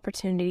magical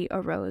opportunity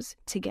arose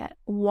to get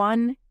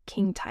one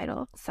King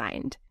title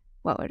signed,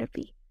 what would it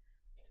be?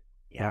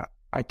 Yeah,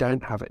 I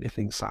don't have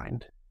anything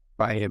signed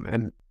by him,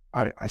 and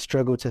I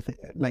struggle to think,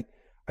 like,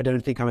 I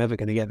don't think I'm ever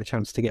going to get the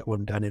chance to get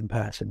one done in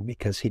person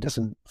because he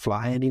doesn't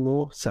fly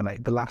anymore. So,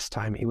 like, the last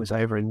time he was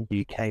over in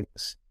the UK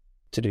was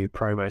to do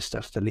promo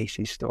stuff for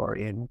Lisey's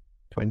story in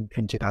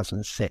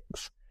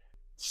 2006.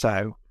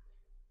 So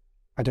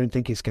I don't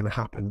think it's going to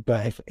happen.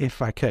 But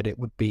if I could, it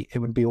would be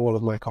all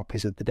of my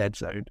copies of The Dead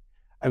Zone.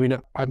 I mean,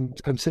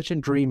 I'm such a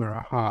dreamer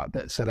at heart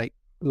that, so, like,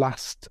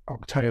 last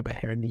October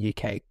here in the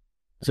UK,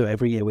 so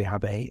every year we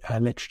have a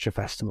literature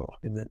festival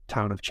in the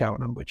town of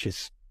Cheltenham, which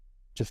is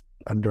just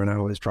under an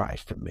hour's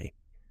drive from me.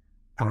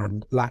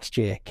 And last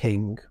year,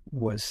 King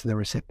was the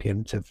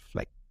recipient of,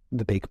 like,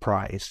 the big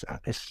prize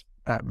at this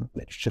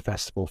literature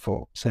festival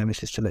for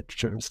services to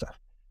literature and stuff.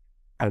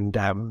 And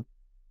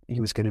he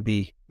was going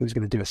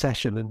to do a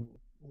session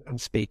and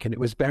speak, and it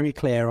was very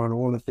clear on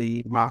all of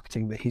the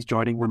marketing that he's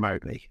joining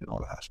remotely and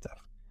all that stuff.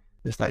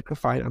 It's like,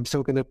 fine, I'm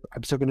still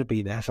gonna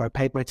be there. So I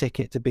paid my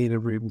ticket to be in a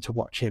room to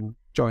watch him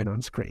join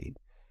on screen.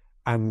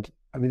 And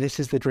I mean, this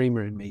is the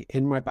dreamer in me.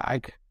 In my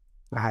bag,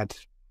 I had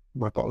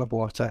my bottle of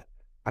water,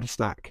 I had a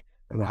snack,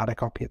 and I had a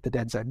copy of The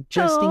Dead Zone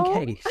just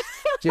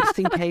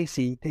in case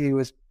he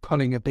was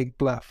pulling a big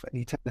bluff.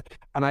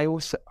 And I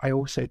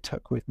also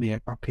took with me a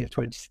copy of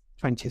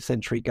 20th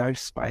Century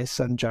Ghosts by his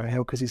son Joe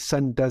Hill, because his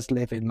son does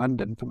live in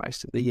London for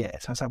most of the year.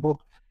 So I was like,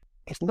 well,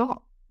 it's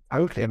not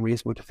totally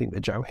unreasonable to think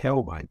that Joe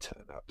Hill might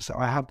turn up. So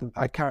I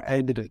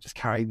ended up just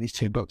carrying these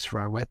two books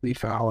around with me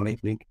for a whole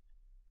evening.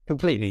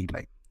 Completely,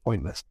 like,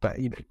 pointless, but,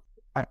 you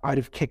know, I'd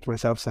have kicked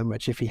myself so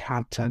much if he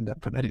had turned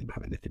up and I didn't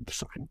have anything to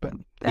sign. But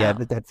yeah,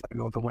 The Dead Zone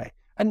all the way.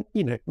 And,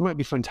 you know, it might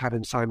be fun to have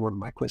him sign one of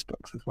my quiz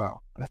books as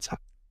well. But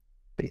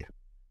yeah.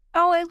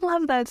 Oh, I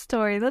love that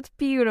story. That's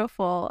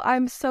beautiful.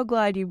 I'm so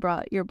glad you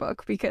brought your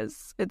book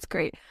because it's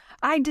great.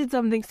 I did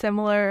something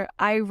similar.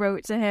 I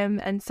wrote to him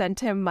and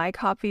sent him my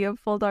copy of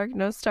Full Dark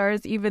No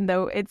Stars, even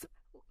though it's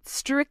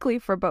strictly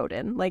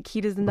forbidden. Like,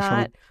 he does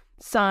not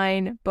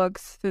sign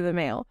books through the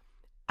mail.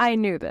 I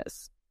knew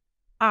this,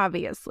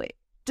 obviously.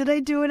 Did I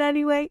do it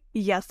anyway?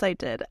 Yes, I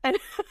did. And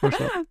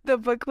the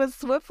book was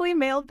swiftly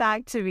mailed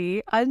back to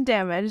me,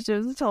 undamaged.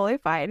 It was totally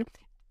fine.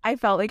 I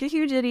felt like a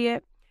huge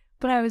idiot,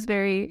 but I was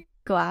very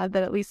glad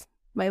that at least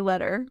my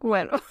letter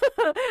went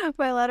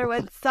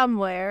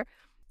somewhere.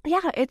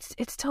 Yeah, it's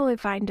totally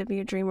fine to be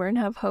a dreamer and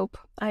have hope.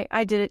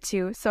 I did it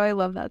too, so I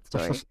love that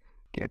story.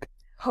 Good.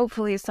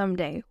 Hopefully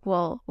someday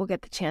we'll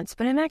get the chance,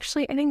 but I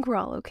think we're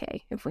all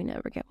okay if we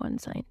never get one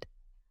signed.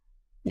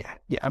 Yeah.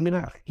 I mean,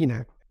 you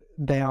know,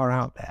 they are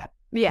out there.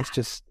 Yeah. It's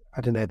just,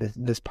 I don't know,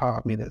 there's part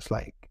of me that's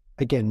like,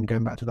 again,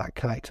 going back to that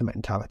collector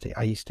mentality,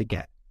 I used to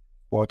get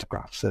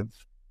autographs of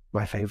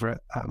my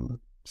favorite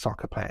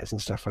soccer players and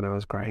stuff when I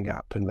was growing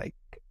up, and, like,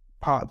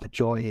 part of the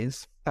joy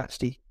is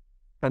actually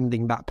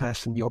handing that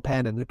person your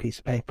pen and a piece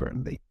of paper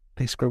and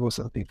they scribble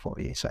something for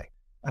you. So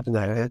I don't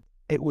know,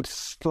 it would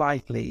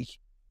slightly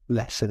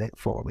lessen it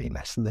for me,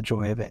 lessen the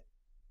joy of it,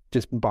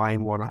 just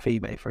buying one off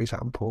eBay, for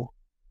example,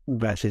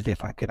 versus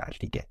if I could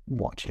actually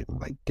watch it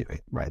and, like, do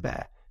it right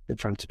there in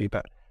front of me.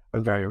 But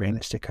I'm very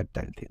realistic. I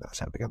don't think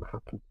that's ever going to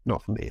happen.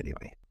 Not for me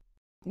anyway.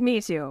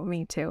 Me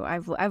too.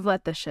 I've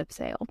let the ship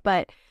sail.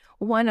 But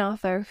one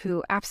author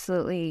who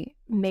absolutely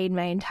made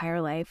my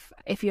entire life,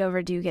 if you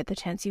ever do get the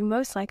chance, you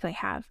most likely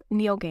have,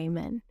 Neil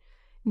Gaiman.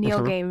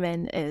 Neil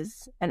Gaiman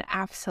is an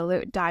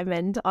absolute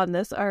diamond on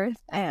this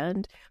earth,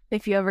 and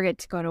if you ever get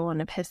to go to one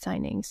of his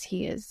signings,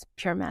 he is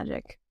pure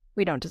magic.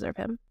 We don't deserve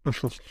him.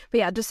 But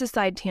yeah, just a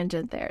side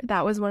tangent there.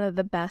 That was one of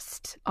the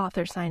best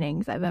author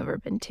signings I've ever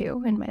been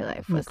to in my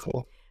life. Was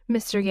cool.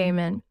 Mr.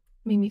 Gaiman.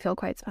 Made me feel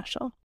quite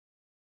special.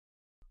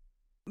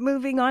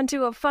 Moving on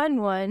to a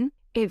fun one.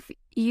 if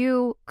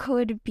you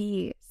could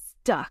be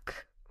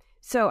stuck.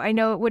 So I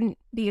know it wouldn't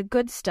be a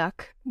good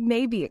stuck.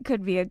 Maybe it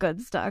could be a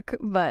good stuck.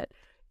 But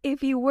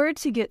if you were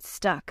to get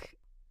stuck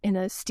in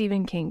a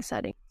Stephen King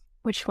setting,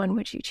 which one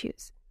would you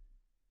choose?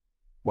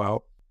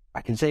 Well,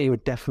 I can say it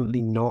would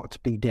definitely not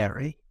be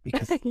Derry,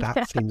 because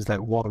that seems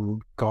like one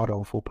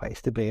god-awful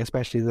place to be,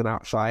 especially as an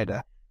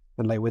outsider.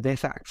 And like with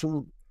this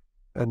accent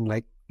and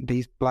like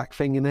these black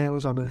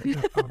fingernails on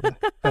a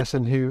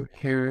person who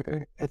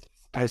is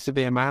supposed to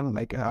be a man,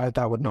 like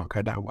that would not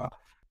go down well.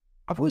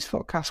 I've always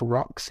thought Castle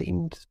Rock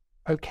seemed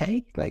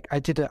okay. Like I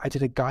did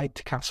a guide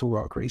to Castle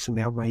Rock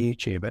recently on my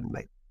YouTube, and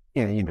like,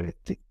 yeah, you know,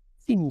 it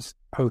seems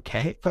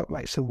okay. It felt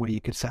like somewhere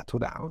you could settle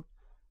down.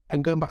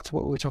 And going back to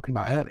what we were talking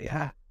about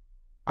earlier,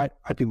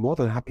 I'd be more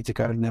than happy to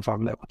go and live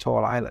on Little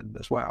Tall Island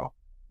as well.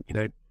 You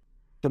know,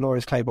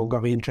 Dolores Claiborne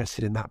got me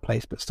interested in that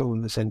place, but Storm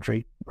of the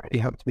Century really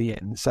helped me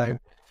in. So,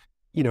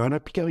 you know, and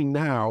I'd be going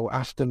now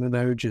after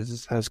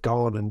Linoges has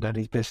gone and done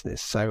his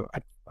business, so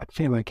I'd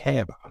feel okay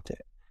about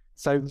it.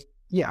 So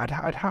yeah,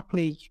 I'd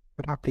happily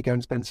go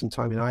and spend some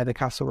time in either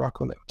Castle Rock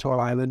or Little Tall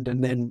Island,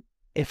 and then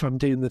if I'm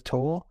doing the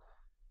tour,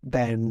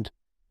 then,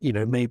 you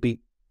know,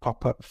 maybe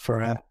pop up for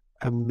a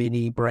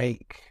mini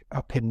break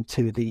up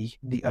into the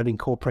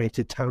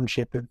unincorporated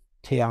township of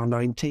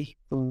TR90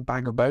 from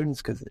Bag of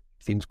Bones, because it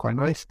seems quite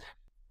nice,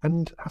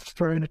 and have to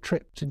throw in a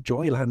trip to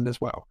Joyland as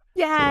well.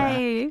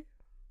 Yay!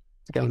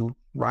 To go and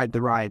ride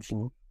the rides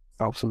and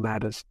solve some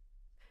matters.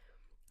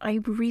 I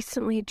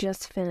recently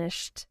just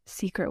finished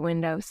Secret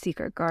Window,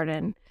 Secret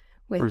Garden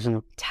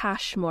with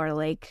Tashmore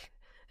Lake.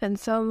 And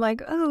so I'm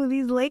like, oh,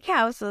 these lake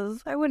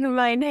houses. I wouldn't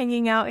mind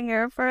hanging out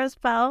here for a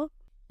spell.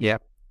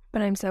 Yep.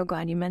 But I'm so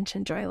glad you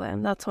mentioned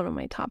Joyland. That's one of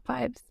my top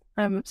 5s.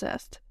 I'm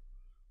obsessed.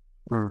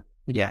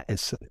 Yeah,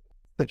 it's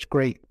such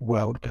great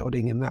world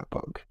building in that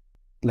book.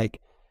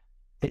 Like,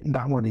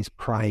 that one is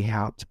crying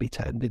out to be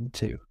turned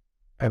into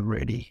a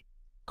really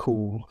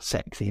cool,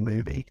 sexy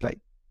movie. Like,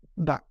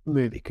 that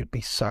movie could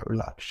be so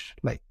lush.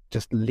 Like,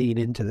 just lean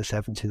into the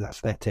 70s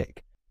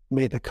aesthetic,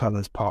 make the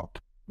colours pop,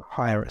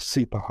 hire a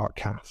super hot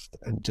cast,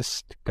 and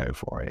just go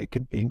for it. It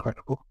could be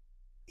incredible.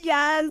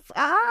 Yes.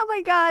 Oh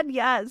my God.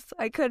 Yes.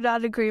 I could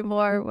not agree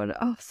more.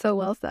 Oh, so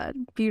well said.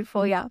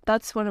 Beautiful. Yeah.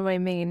 That's one of my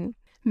main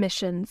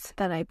missions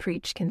that I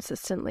preach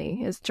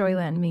consistently is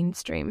Joyland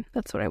mainstream.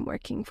 That's what I'm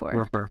working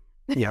for.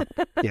 Yeah.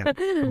 Yeah.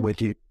 I'm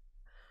with you.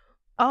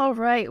 All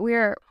right.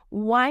 We're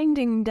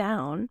winding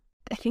down.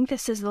 I think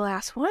this is the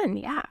last one.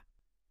 Yeah.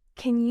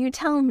 Can you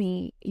tell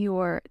me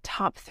your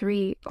top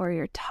 3 or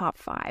your top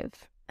 5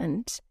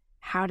 and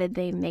how did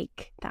they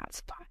make that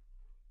spot?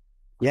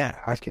 Yeah,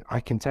 I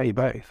can tell you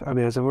both. I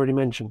mean, as I've already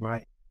mentioned,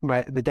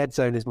 The Dead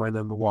Zone is my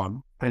number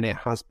 1, and it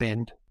has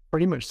been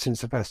pretty much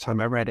since the first time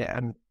I read it,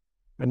 and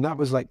that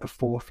was like the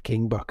 4th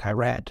King book I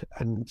read,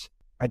 and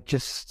I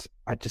just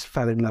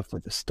fell in love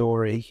with the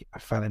story. I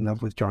fell in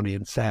love with Johnny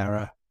and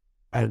Sarah,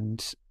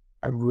 and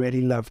I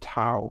really loved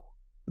how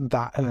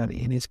that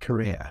early in his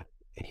career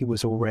he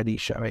was already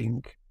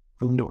showing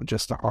I'm not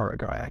just a horror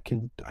guy.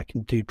 I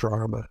can do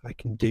drama, I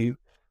can do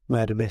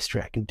murder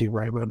mystery, I can do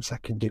romance, I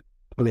can do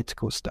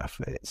political stuff.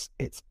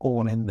 It's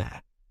all in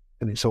there,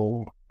 and it's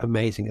all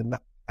amazing. And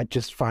I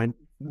just find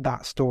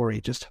that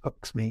story just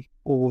hooks me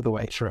all the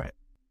way through it.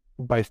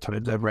 Both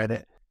times I've read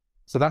it,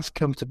 so that's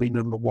come to be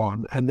number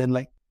 1. And then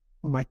like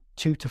my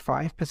 2 to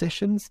 5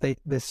 positions,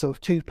 there's sort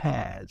of 2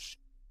 pairs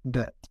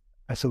that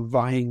are sort of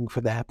vying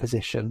for their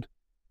position.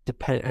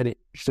 And it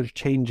sort of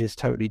changes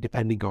totally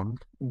depending on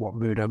what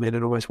mood I'm in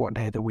and almost what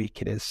day of the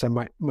week it is. So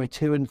my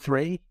 2 and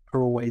 3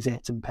 are always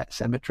It and Pet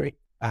Sematary.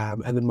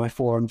 And then my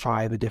 4 and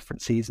 5 are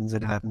different seasons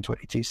in 11,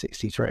 22,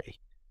 63.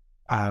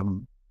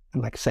 And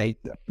like I say,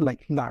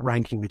 like that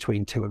ranking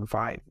between 2 and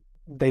 5,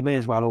 they may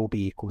as well all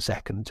be equal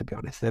second, to be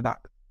honest. They're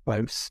that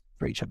close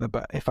for each other.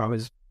 But if I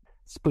was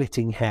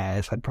splitting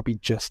hairs, I'd probably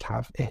just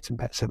have It and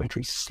Pet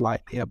Sematary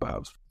slightly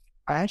above.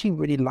 I actually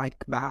really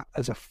like that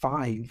as a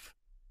 5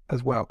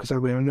 as well, because I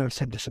know I've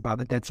said this about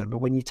The Dead Zone, but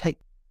when you take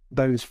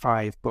those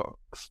 5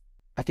 books,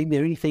 I think the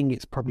only thing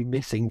it's probably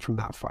missing from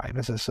that 5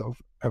 is a sort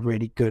of a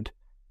really good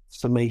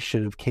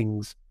summation of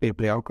King's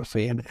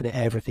bibliography, and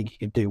everything he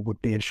could do would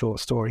be a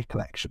short story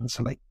collection.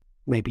 So like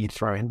maybe you'd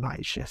throw in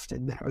Night Shift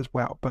in there as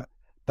well. But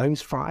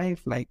those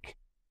 5, like,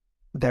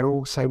 they're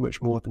all so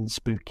much more than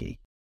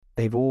spooky.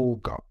 They've all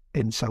got,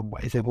 in some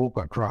ways, they've all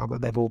got drama,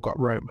 they've all got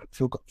romance,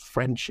 they've all got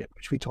friendship,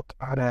 which we talked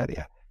about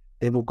earlier.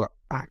 They've all got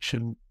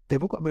action.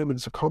 They've all got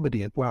moments of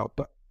comedy as well.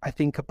 But I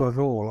think above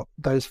all,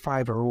 those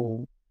 5 are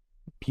all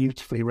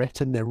beautifully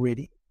written. They're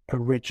really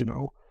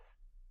original.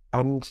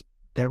 And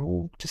they're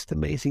all just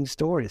amazing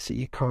stories that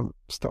you can't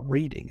stop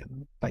reading.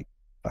 And like,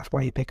 that's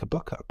why you pick a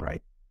book up,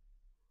 right?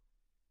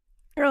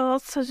 Oh,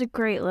 that's such a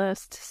great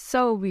list.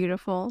 So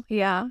beautiful.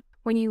 Yeah.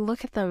 When you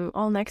look at them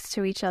all next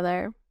to each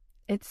other,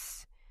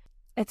 it's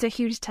a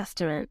huge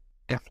testament.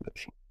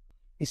 Definitely.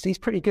 He's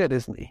pretty good,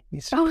 isn't he?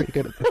 He's pretty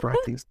good at this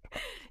writing stuff.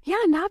 Yeah,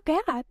 not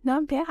bad.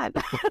 Not bad.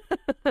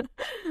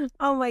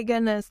 Oh my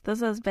goodness. This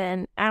has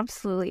been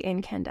absolutely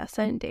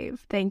incandescent,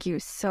 Dave. Thank you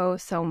so,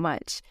 so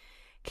much.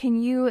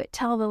 Can you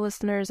tell the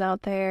listeners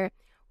out there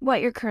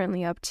what you're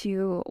currently up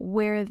to,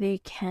 where they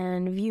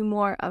can view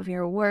more of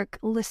your work,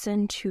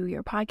 listen to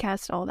your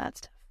podcast, all that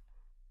stuff?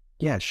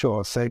 Yeah,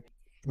 sure. So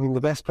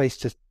the best place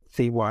to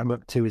see what I'm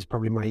up to is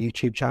probably my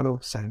YouTube channel.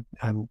 So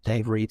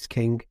Dave Reads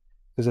King.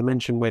 As I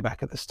mentioned way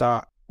back at the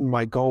start,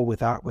 my goal with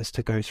that was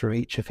to go through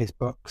each of his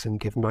books and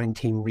give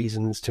 19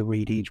 reasons to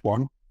read each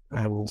one.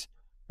 And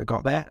I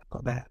got there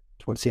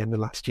towards the end of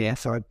last year.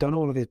 So I've done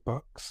all of his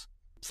books.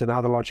 So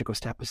now the logical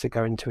step is to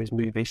go into his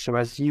movies. So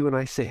as you and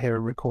I sit here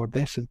and record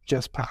this, I've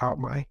just put out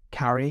my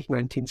Carrie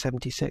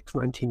 1976,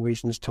 19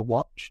 Reasons to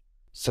Watch.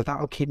 So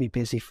that'll keep me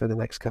busy for the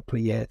next couple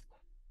of years.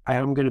 I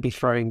am going to be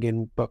throwing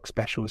in book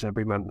specials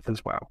every month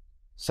as well.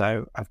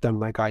 So I've done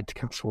my guide to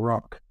Castle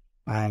Rock.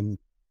 I've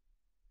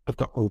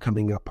got one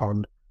coming up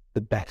on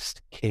the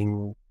best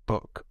King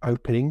book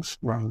openings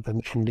rather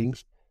than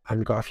endings. And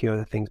we've got a few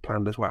other things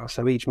planned as well.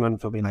 So each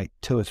month will be like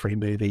 2 or 3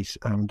 movies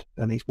and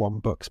at least one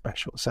book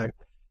special. So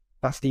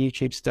that's the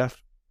YouTube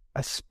stuff.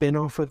 A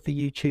spin-off of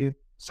the YouTube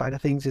side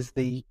of things is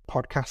the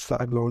podcast that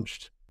I've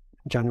launched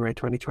in January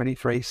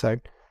 2023. So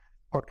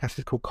podcast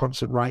is called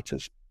Constant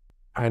Writers.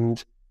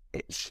 And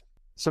it's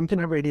something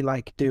I really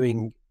like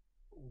doing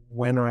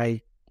when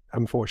I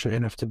am fortunate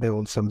enough to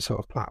build some sort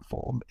of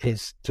platform,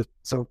 is to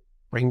sort of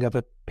bring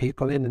other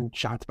people in and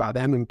chat about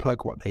them and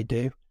plug what they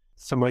do.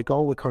 So my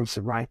goal with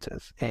Constant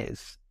Writers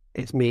is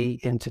it's me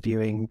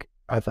interviewing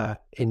other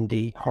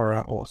indie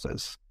horror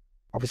authors,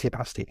 obviously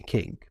about Stephen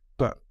King,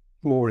 but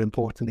more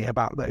importantly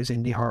about those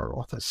indie horror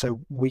authors. So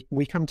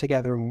we come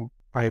together and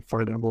I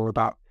find out more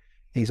about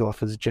these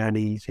authors'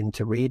 journeys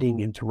into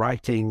reading, into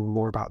writing,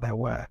 more about their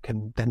work.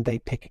 And then they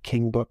pick a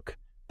King book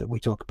that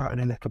we talk about in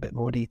a little bit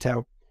more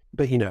detail.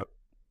 But, you know,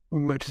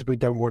 much as we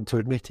don't want to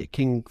admit it,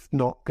 King's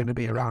not going to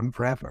be around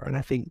forever. And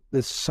I think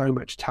there's so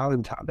much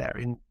talent out there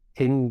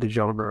in the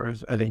genre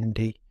of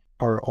indie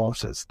horror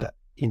authors that,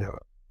 you know,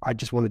 I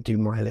just want to do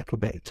my little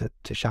bit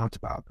to shout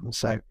about them.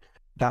 So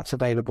that's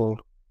available.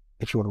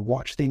 If you want to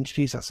watch the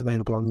interviews, that's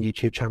available on the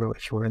YouTube channel.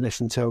 If you want to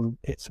listen to them,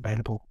 it's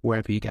available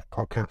wherever you get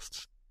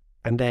podcasts.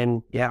 And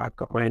then, yeah, I've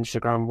got my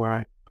Instagram where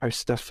I post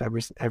stuff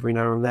every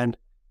now and then.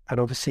 And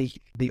obviously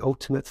the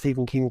Ultimate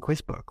Stephen King Quiz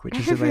Book, which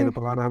is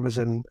available on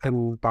Amazon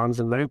and Barnes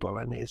 & Noble,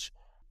 and is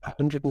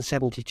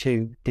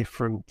 172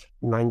 different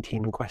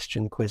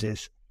 19-question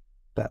quizzes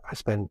that I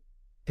spent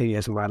 2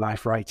 years of my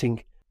life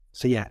writing.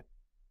 So yeah,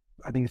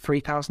 I think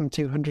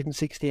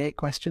 3,268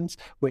 questions,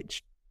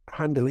 which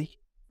handily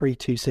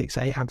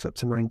 3268 adds up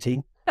to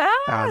 19.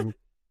 There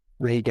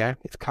you go,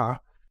 it's car.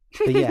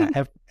 But yeah,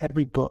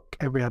 every book,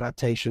 every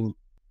adaptation,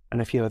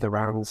 and a few other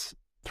rounds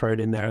thrown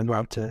in there as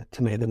well to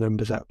make the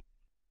numbers up.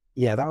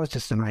 Yeah, that was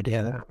just an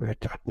idea that I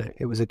don't know,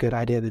 it was a good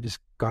idea that just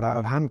got out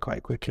of hand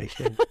quite quickly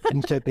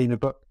into being a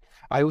book.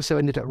 I also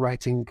ended up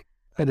writing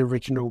an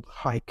original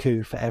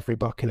haiku for every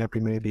book and every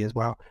movie as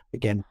well.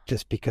 Again,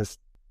 just because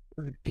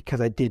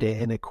I did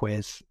it in a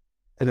quiz,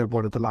 in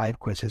one of the live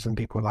quizzes, and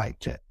people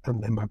liked it,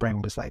 and then my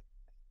brain was like,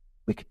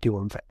 we could do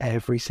one for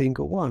every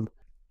single one.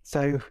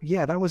 So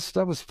yeah, that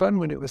was fun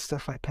when it was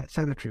stuff like Pet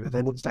Sematary, but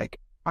then it's like,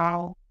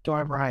 how do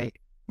I write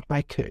a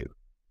haiku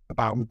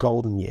about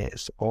Golden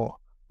Years or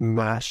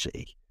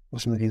Mercy or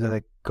some of these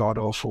other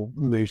god-awful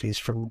movies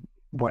from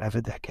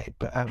whatever decade?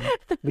 But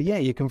yeah,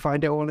 you can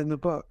find it all in the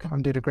book.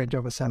 I'm doing a great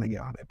job of selling it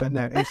on it. But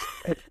no,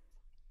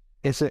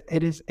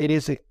 it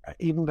is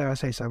even though I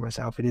say so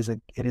myself, it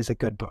is a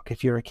good book.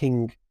 If you're a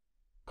King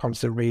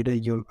constant reader,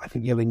 I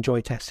think you'll enjoy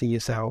testing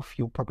yourself.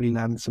 You'll probably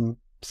learn some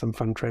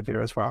fun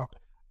trivia as well.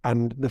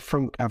 And the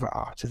front cover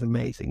art is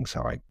amazing.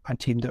 So I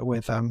teamed up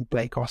with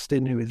Blake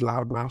Austin, who is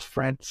Loudmouth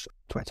Fred's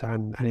Twitter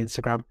and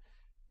Instagram.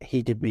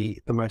 He did me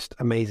the most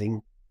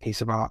amazing piece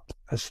of art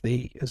as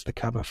the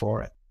cover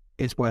for it.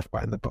 It's worth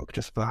buying the book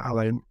just for that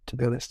alone, to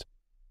be honest.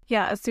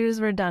 Yeah, as soon as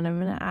we're done, I'm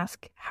going to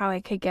ask how I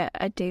could get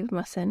a Dave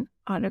Musson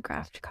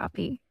autographed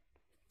copy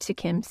to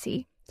Kim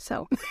C.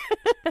 So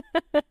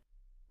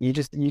you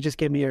just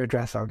give me your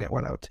address, I'll get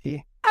one out to you.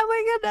 Oh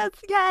my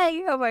goodness,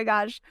 yay! Oh my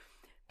gosh.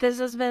 This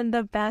has been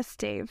the best,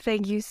 Dave.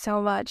 Thank you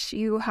so much.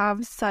 You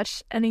have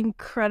such an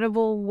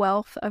incredible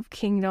wealth of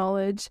King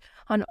knowledge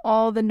on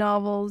all the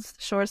novels,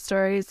 short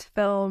stories,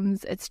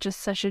 films. It's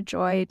just such a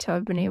joy to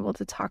have been able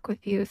to talk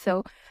with you.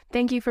 So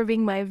thank you for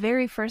being my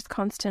very first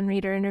Constant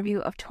Reader interview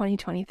of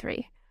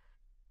 2023.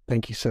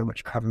 Thank you so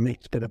much for having me.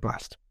 It's been a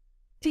blast.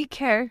 Take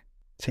care.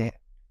 See ya.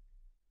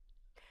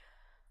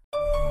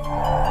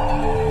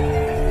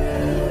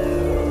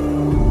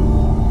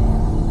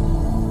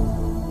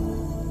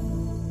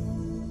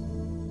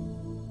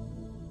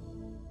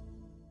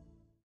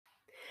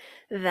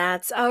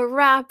 That's a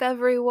wrap,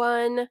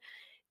 everyone.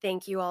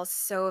 Thank you all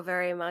so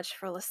very much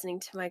for listening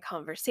to my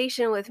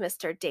conversation with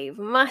Mr. Dave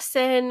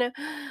Musson.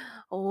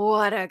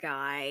 What a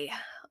guy.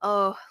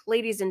 Oh,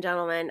 ladies and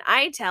gentlemen,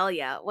 I tell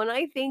ya, when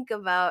I think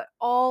about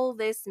all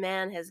this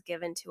man has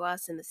given to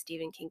us in the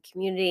Stephen King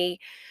community,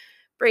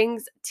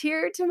 brings a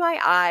tear to my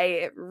eye.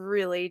 It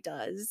really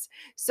does.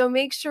 So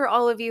make sure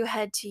all of you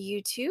head to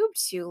YouTube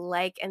to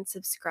like and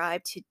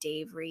subscribe to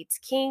Dave Reads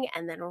King.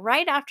 And then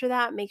right after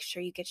that, make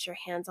sure you get your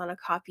hands on a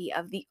copy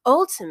of the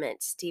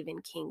ultimate Stephen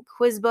King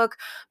quiz book,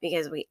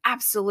 because we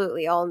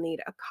absolutely all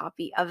need a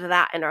copy of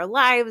that in our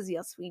lives.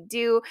 Yes, we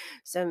do.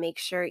 So make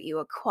sure you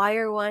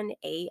acquire one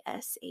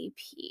ASAP.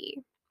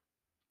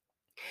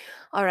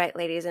 All right,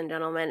 ladies and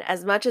gentlemen,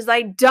 as much as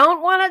I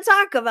don't want to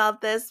talk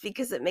about this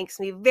because it makes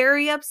me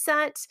very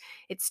upset,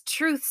 it's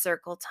truth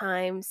circle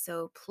time,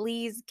 so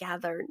please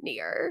gather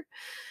near.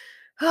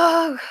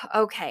 Oh,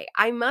 okay,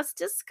 I must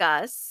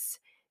discuss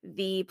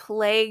the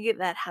plague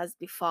that has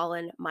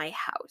befallen my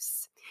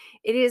house.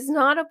 It is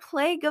not a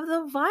plague of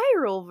the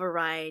viral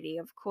variety,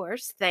 of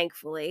course,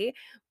 thankfully,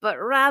 but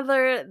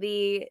rather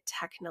the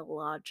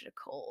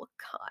technological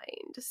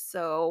kind.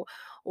 So,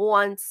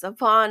 once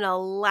upon a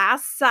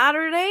last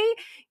Saturday,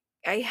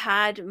 I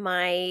had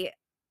my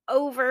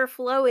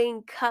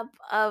overflowing cup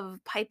of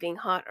piping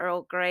hot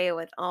Earl Grey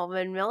with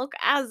almond milk,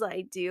 as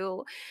I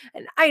do.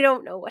 And I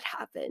don't know what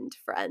happened,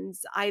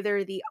 friends.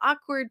 Either the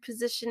awkward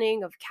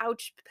positioning of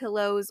couch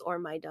pillows or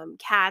my dumb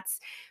cats.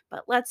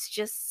 But let's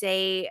just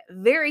say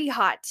very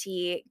hot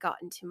tea got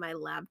into my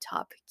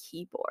laptop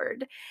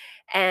keyboard.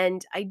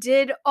 And I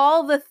did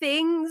all the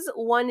things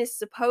one is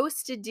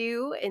supposed to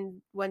do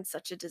when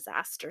such a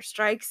disaster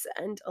strikes.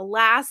 And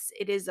alas,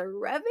 it is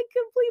irrevocably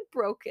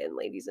broken,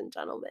 ladies and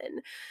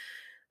gentlemen.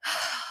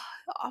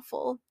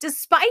 Awful.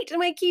 Despite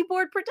my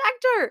keyboard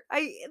protector.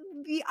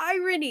 The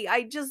irony,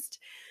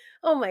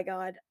 oh my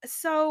God.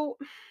 So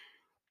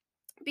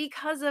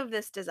because of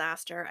this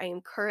disaster, I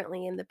am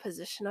currently in the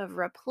position of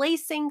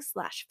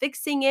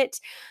replacing/fixing it,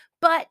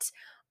 but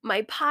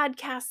my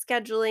podcast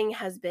scheduling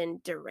has been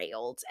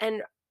derailed.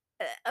 And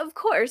of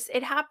course,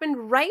 it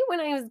happened right when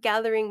I was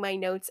gathering my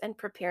notes and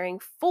preparing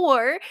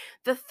for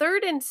the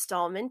third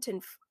installment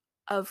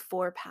of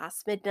Four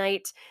Past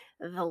Midnight,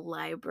 The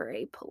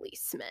Library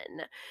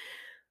Policeman.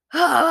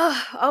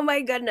 Oh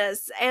my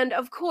goodness. And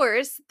of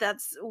course,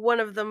 that's one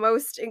of the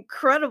most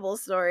incredible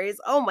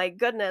stories. Oh my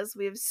goodness.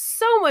 We have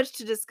so much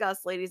to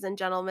discuss, ladies and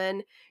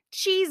gentlemen.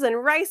 Cheese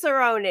and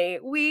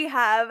rice-a-roni. We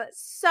have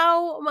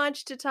so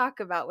much to talk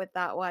about with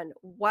that one.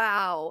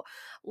 Wow.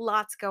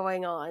 Lots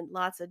going on.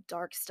 Lots of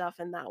dark stuff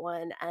in that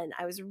one. And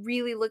I was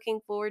really looking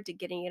forward to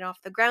getting it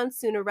off the ground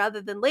sooner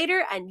rather than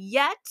later. And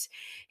yet,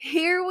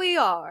 here we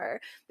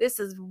are. This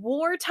is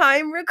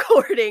wartime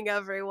recording,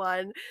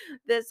 everyone.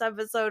 This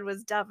episode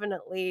was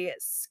definitely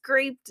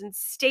scraped and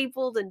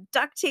stapled and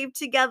duct taped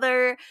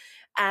together,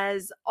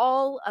 as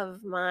all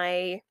of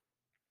my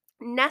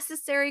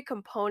necessary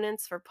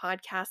components for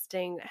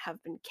podcasting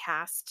have been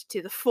cast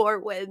to the four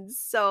winds.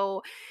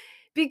 So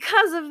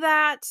because of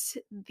that,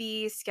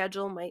 the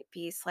schedule might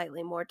be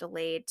slightly more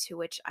delayed, to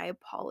which I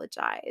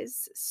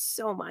apologize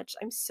so much.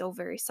 I'm so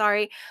very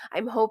sorry.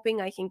 I'm hoping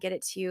I can get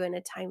it to you in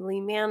a timely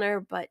manner,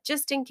 but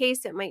just in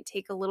case it might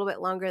take a little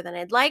bit longer than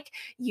I'd like,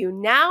 you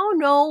now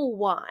know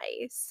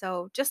why.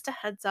 So just a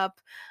heads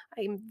up,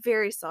 I'm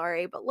very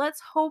sorry, but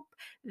let's hope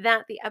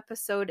that the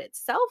episode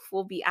itself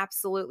will be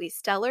absolutely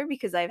stellar,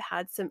 because I've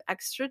had some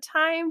extra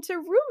time to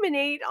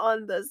ruminate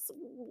on this.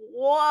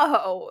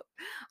 Whoa,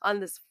 on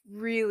this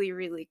really,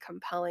 really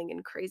compelling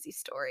and crazy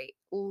story.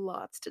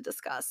 Lots to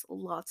discuss,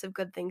 lots of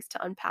good things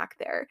to unpack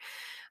there.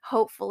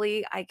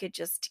 Hopefully, I could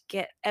just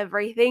get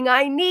everything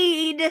I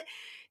need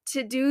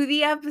to do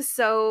the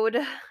episode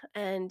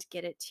and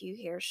get it to you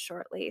here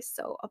shortly.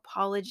 So,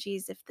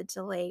 apologies if the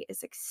delay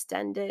is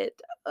extended.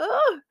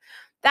 Ugh.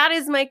 That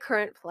is my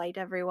current plight,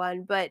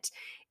 everyone. But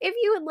if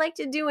you would like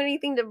to do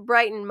anything to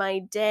brighten my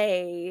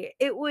day,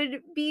 it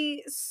would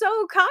be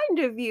so kind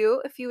of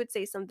you if you would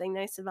say something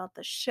nice about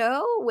the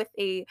show with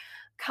a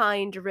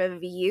kind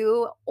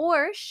review,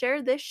 or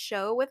share this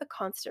show with a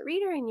constant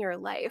reader in your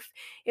life.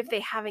 If they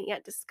haven't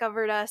yet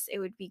discovered us, it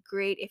would be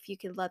great if you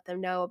could let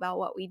them know about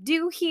what we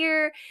do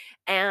here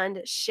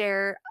and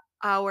share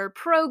our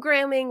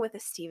programming with a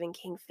Stephen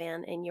King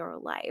fan in your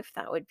life.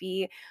 That would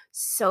be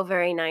so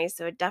very nice.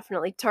 It would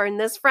definitely turn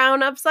this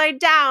frown upside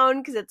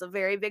down, because it's a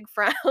very big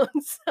frown.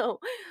 So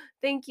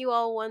thank you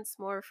all once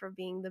more for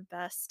being the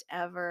best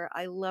ever.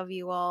 I love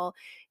you all.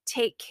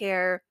 Take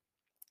care.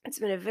 It's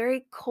been a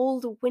very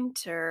cold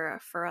winter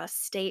for us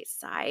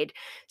stateside,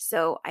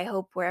 so I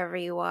hope wherever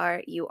you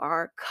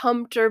are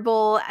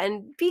comfortable,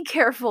 and be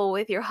careful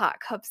with your hot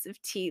cups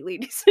of tea,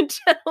 ladies and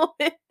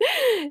gentlemen.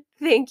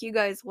 Thank you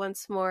guys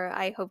once more.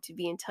 I hope to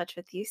be in touch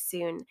with you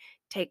soon.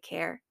 Take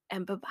care,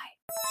 and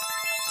bye-bye.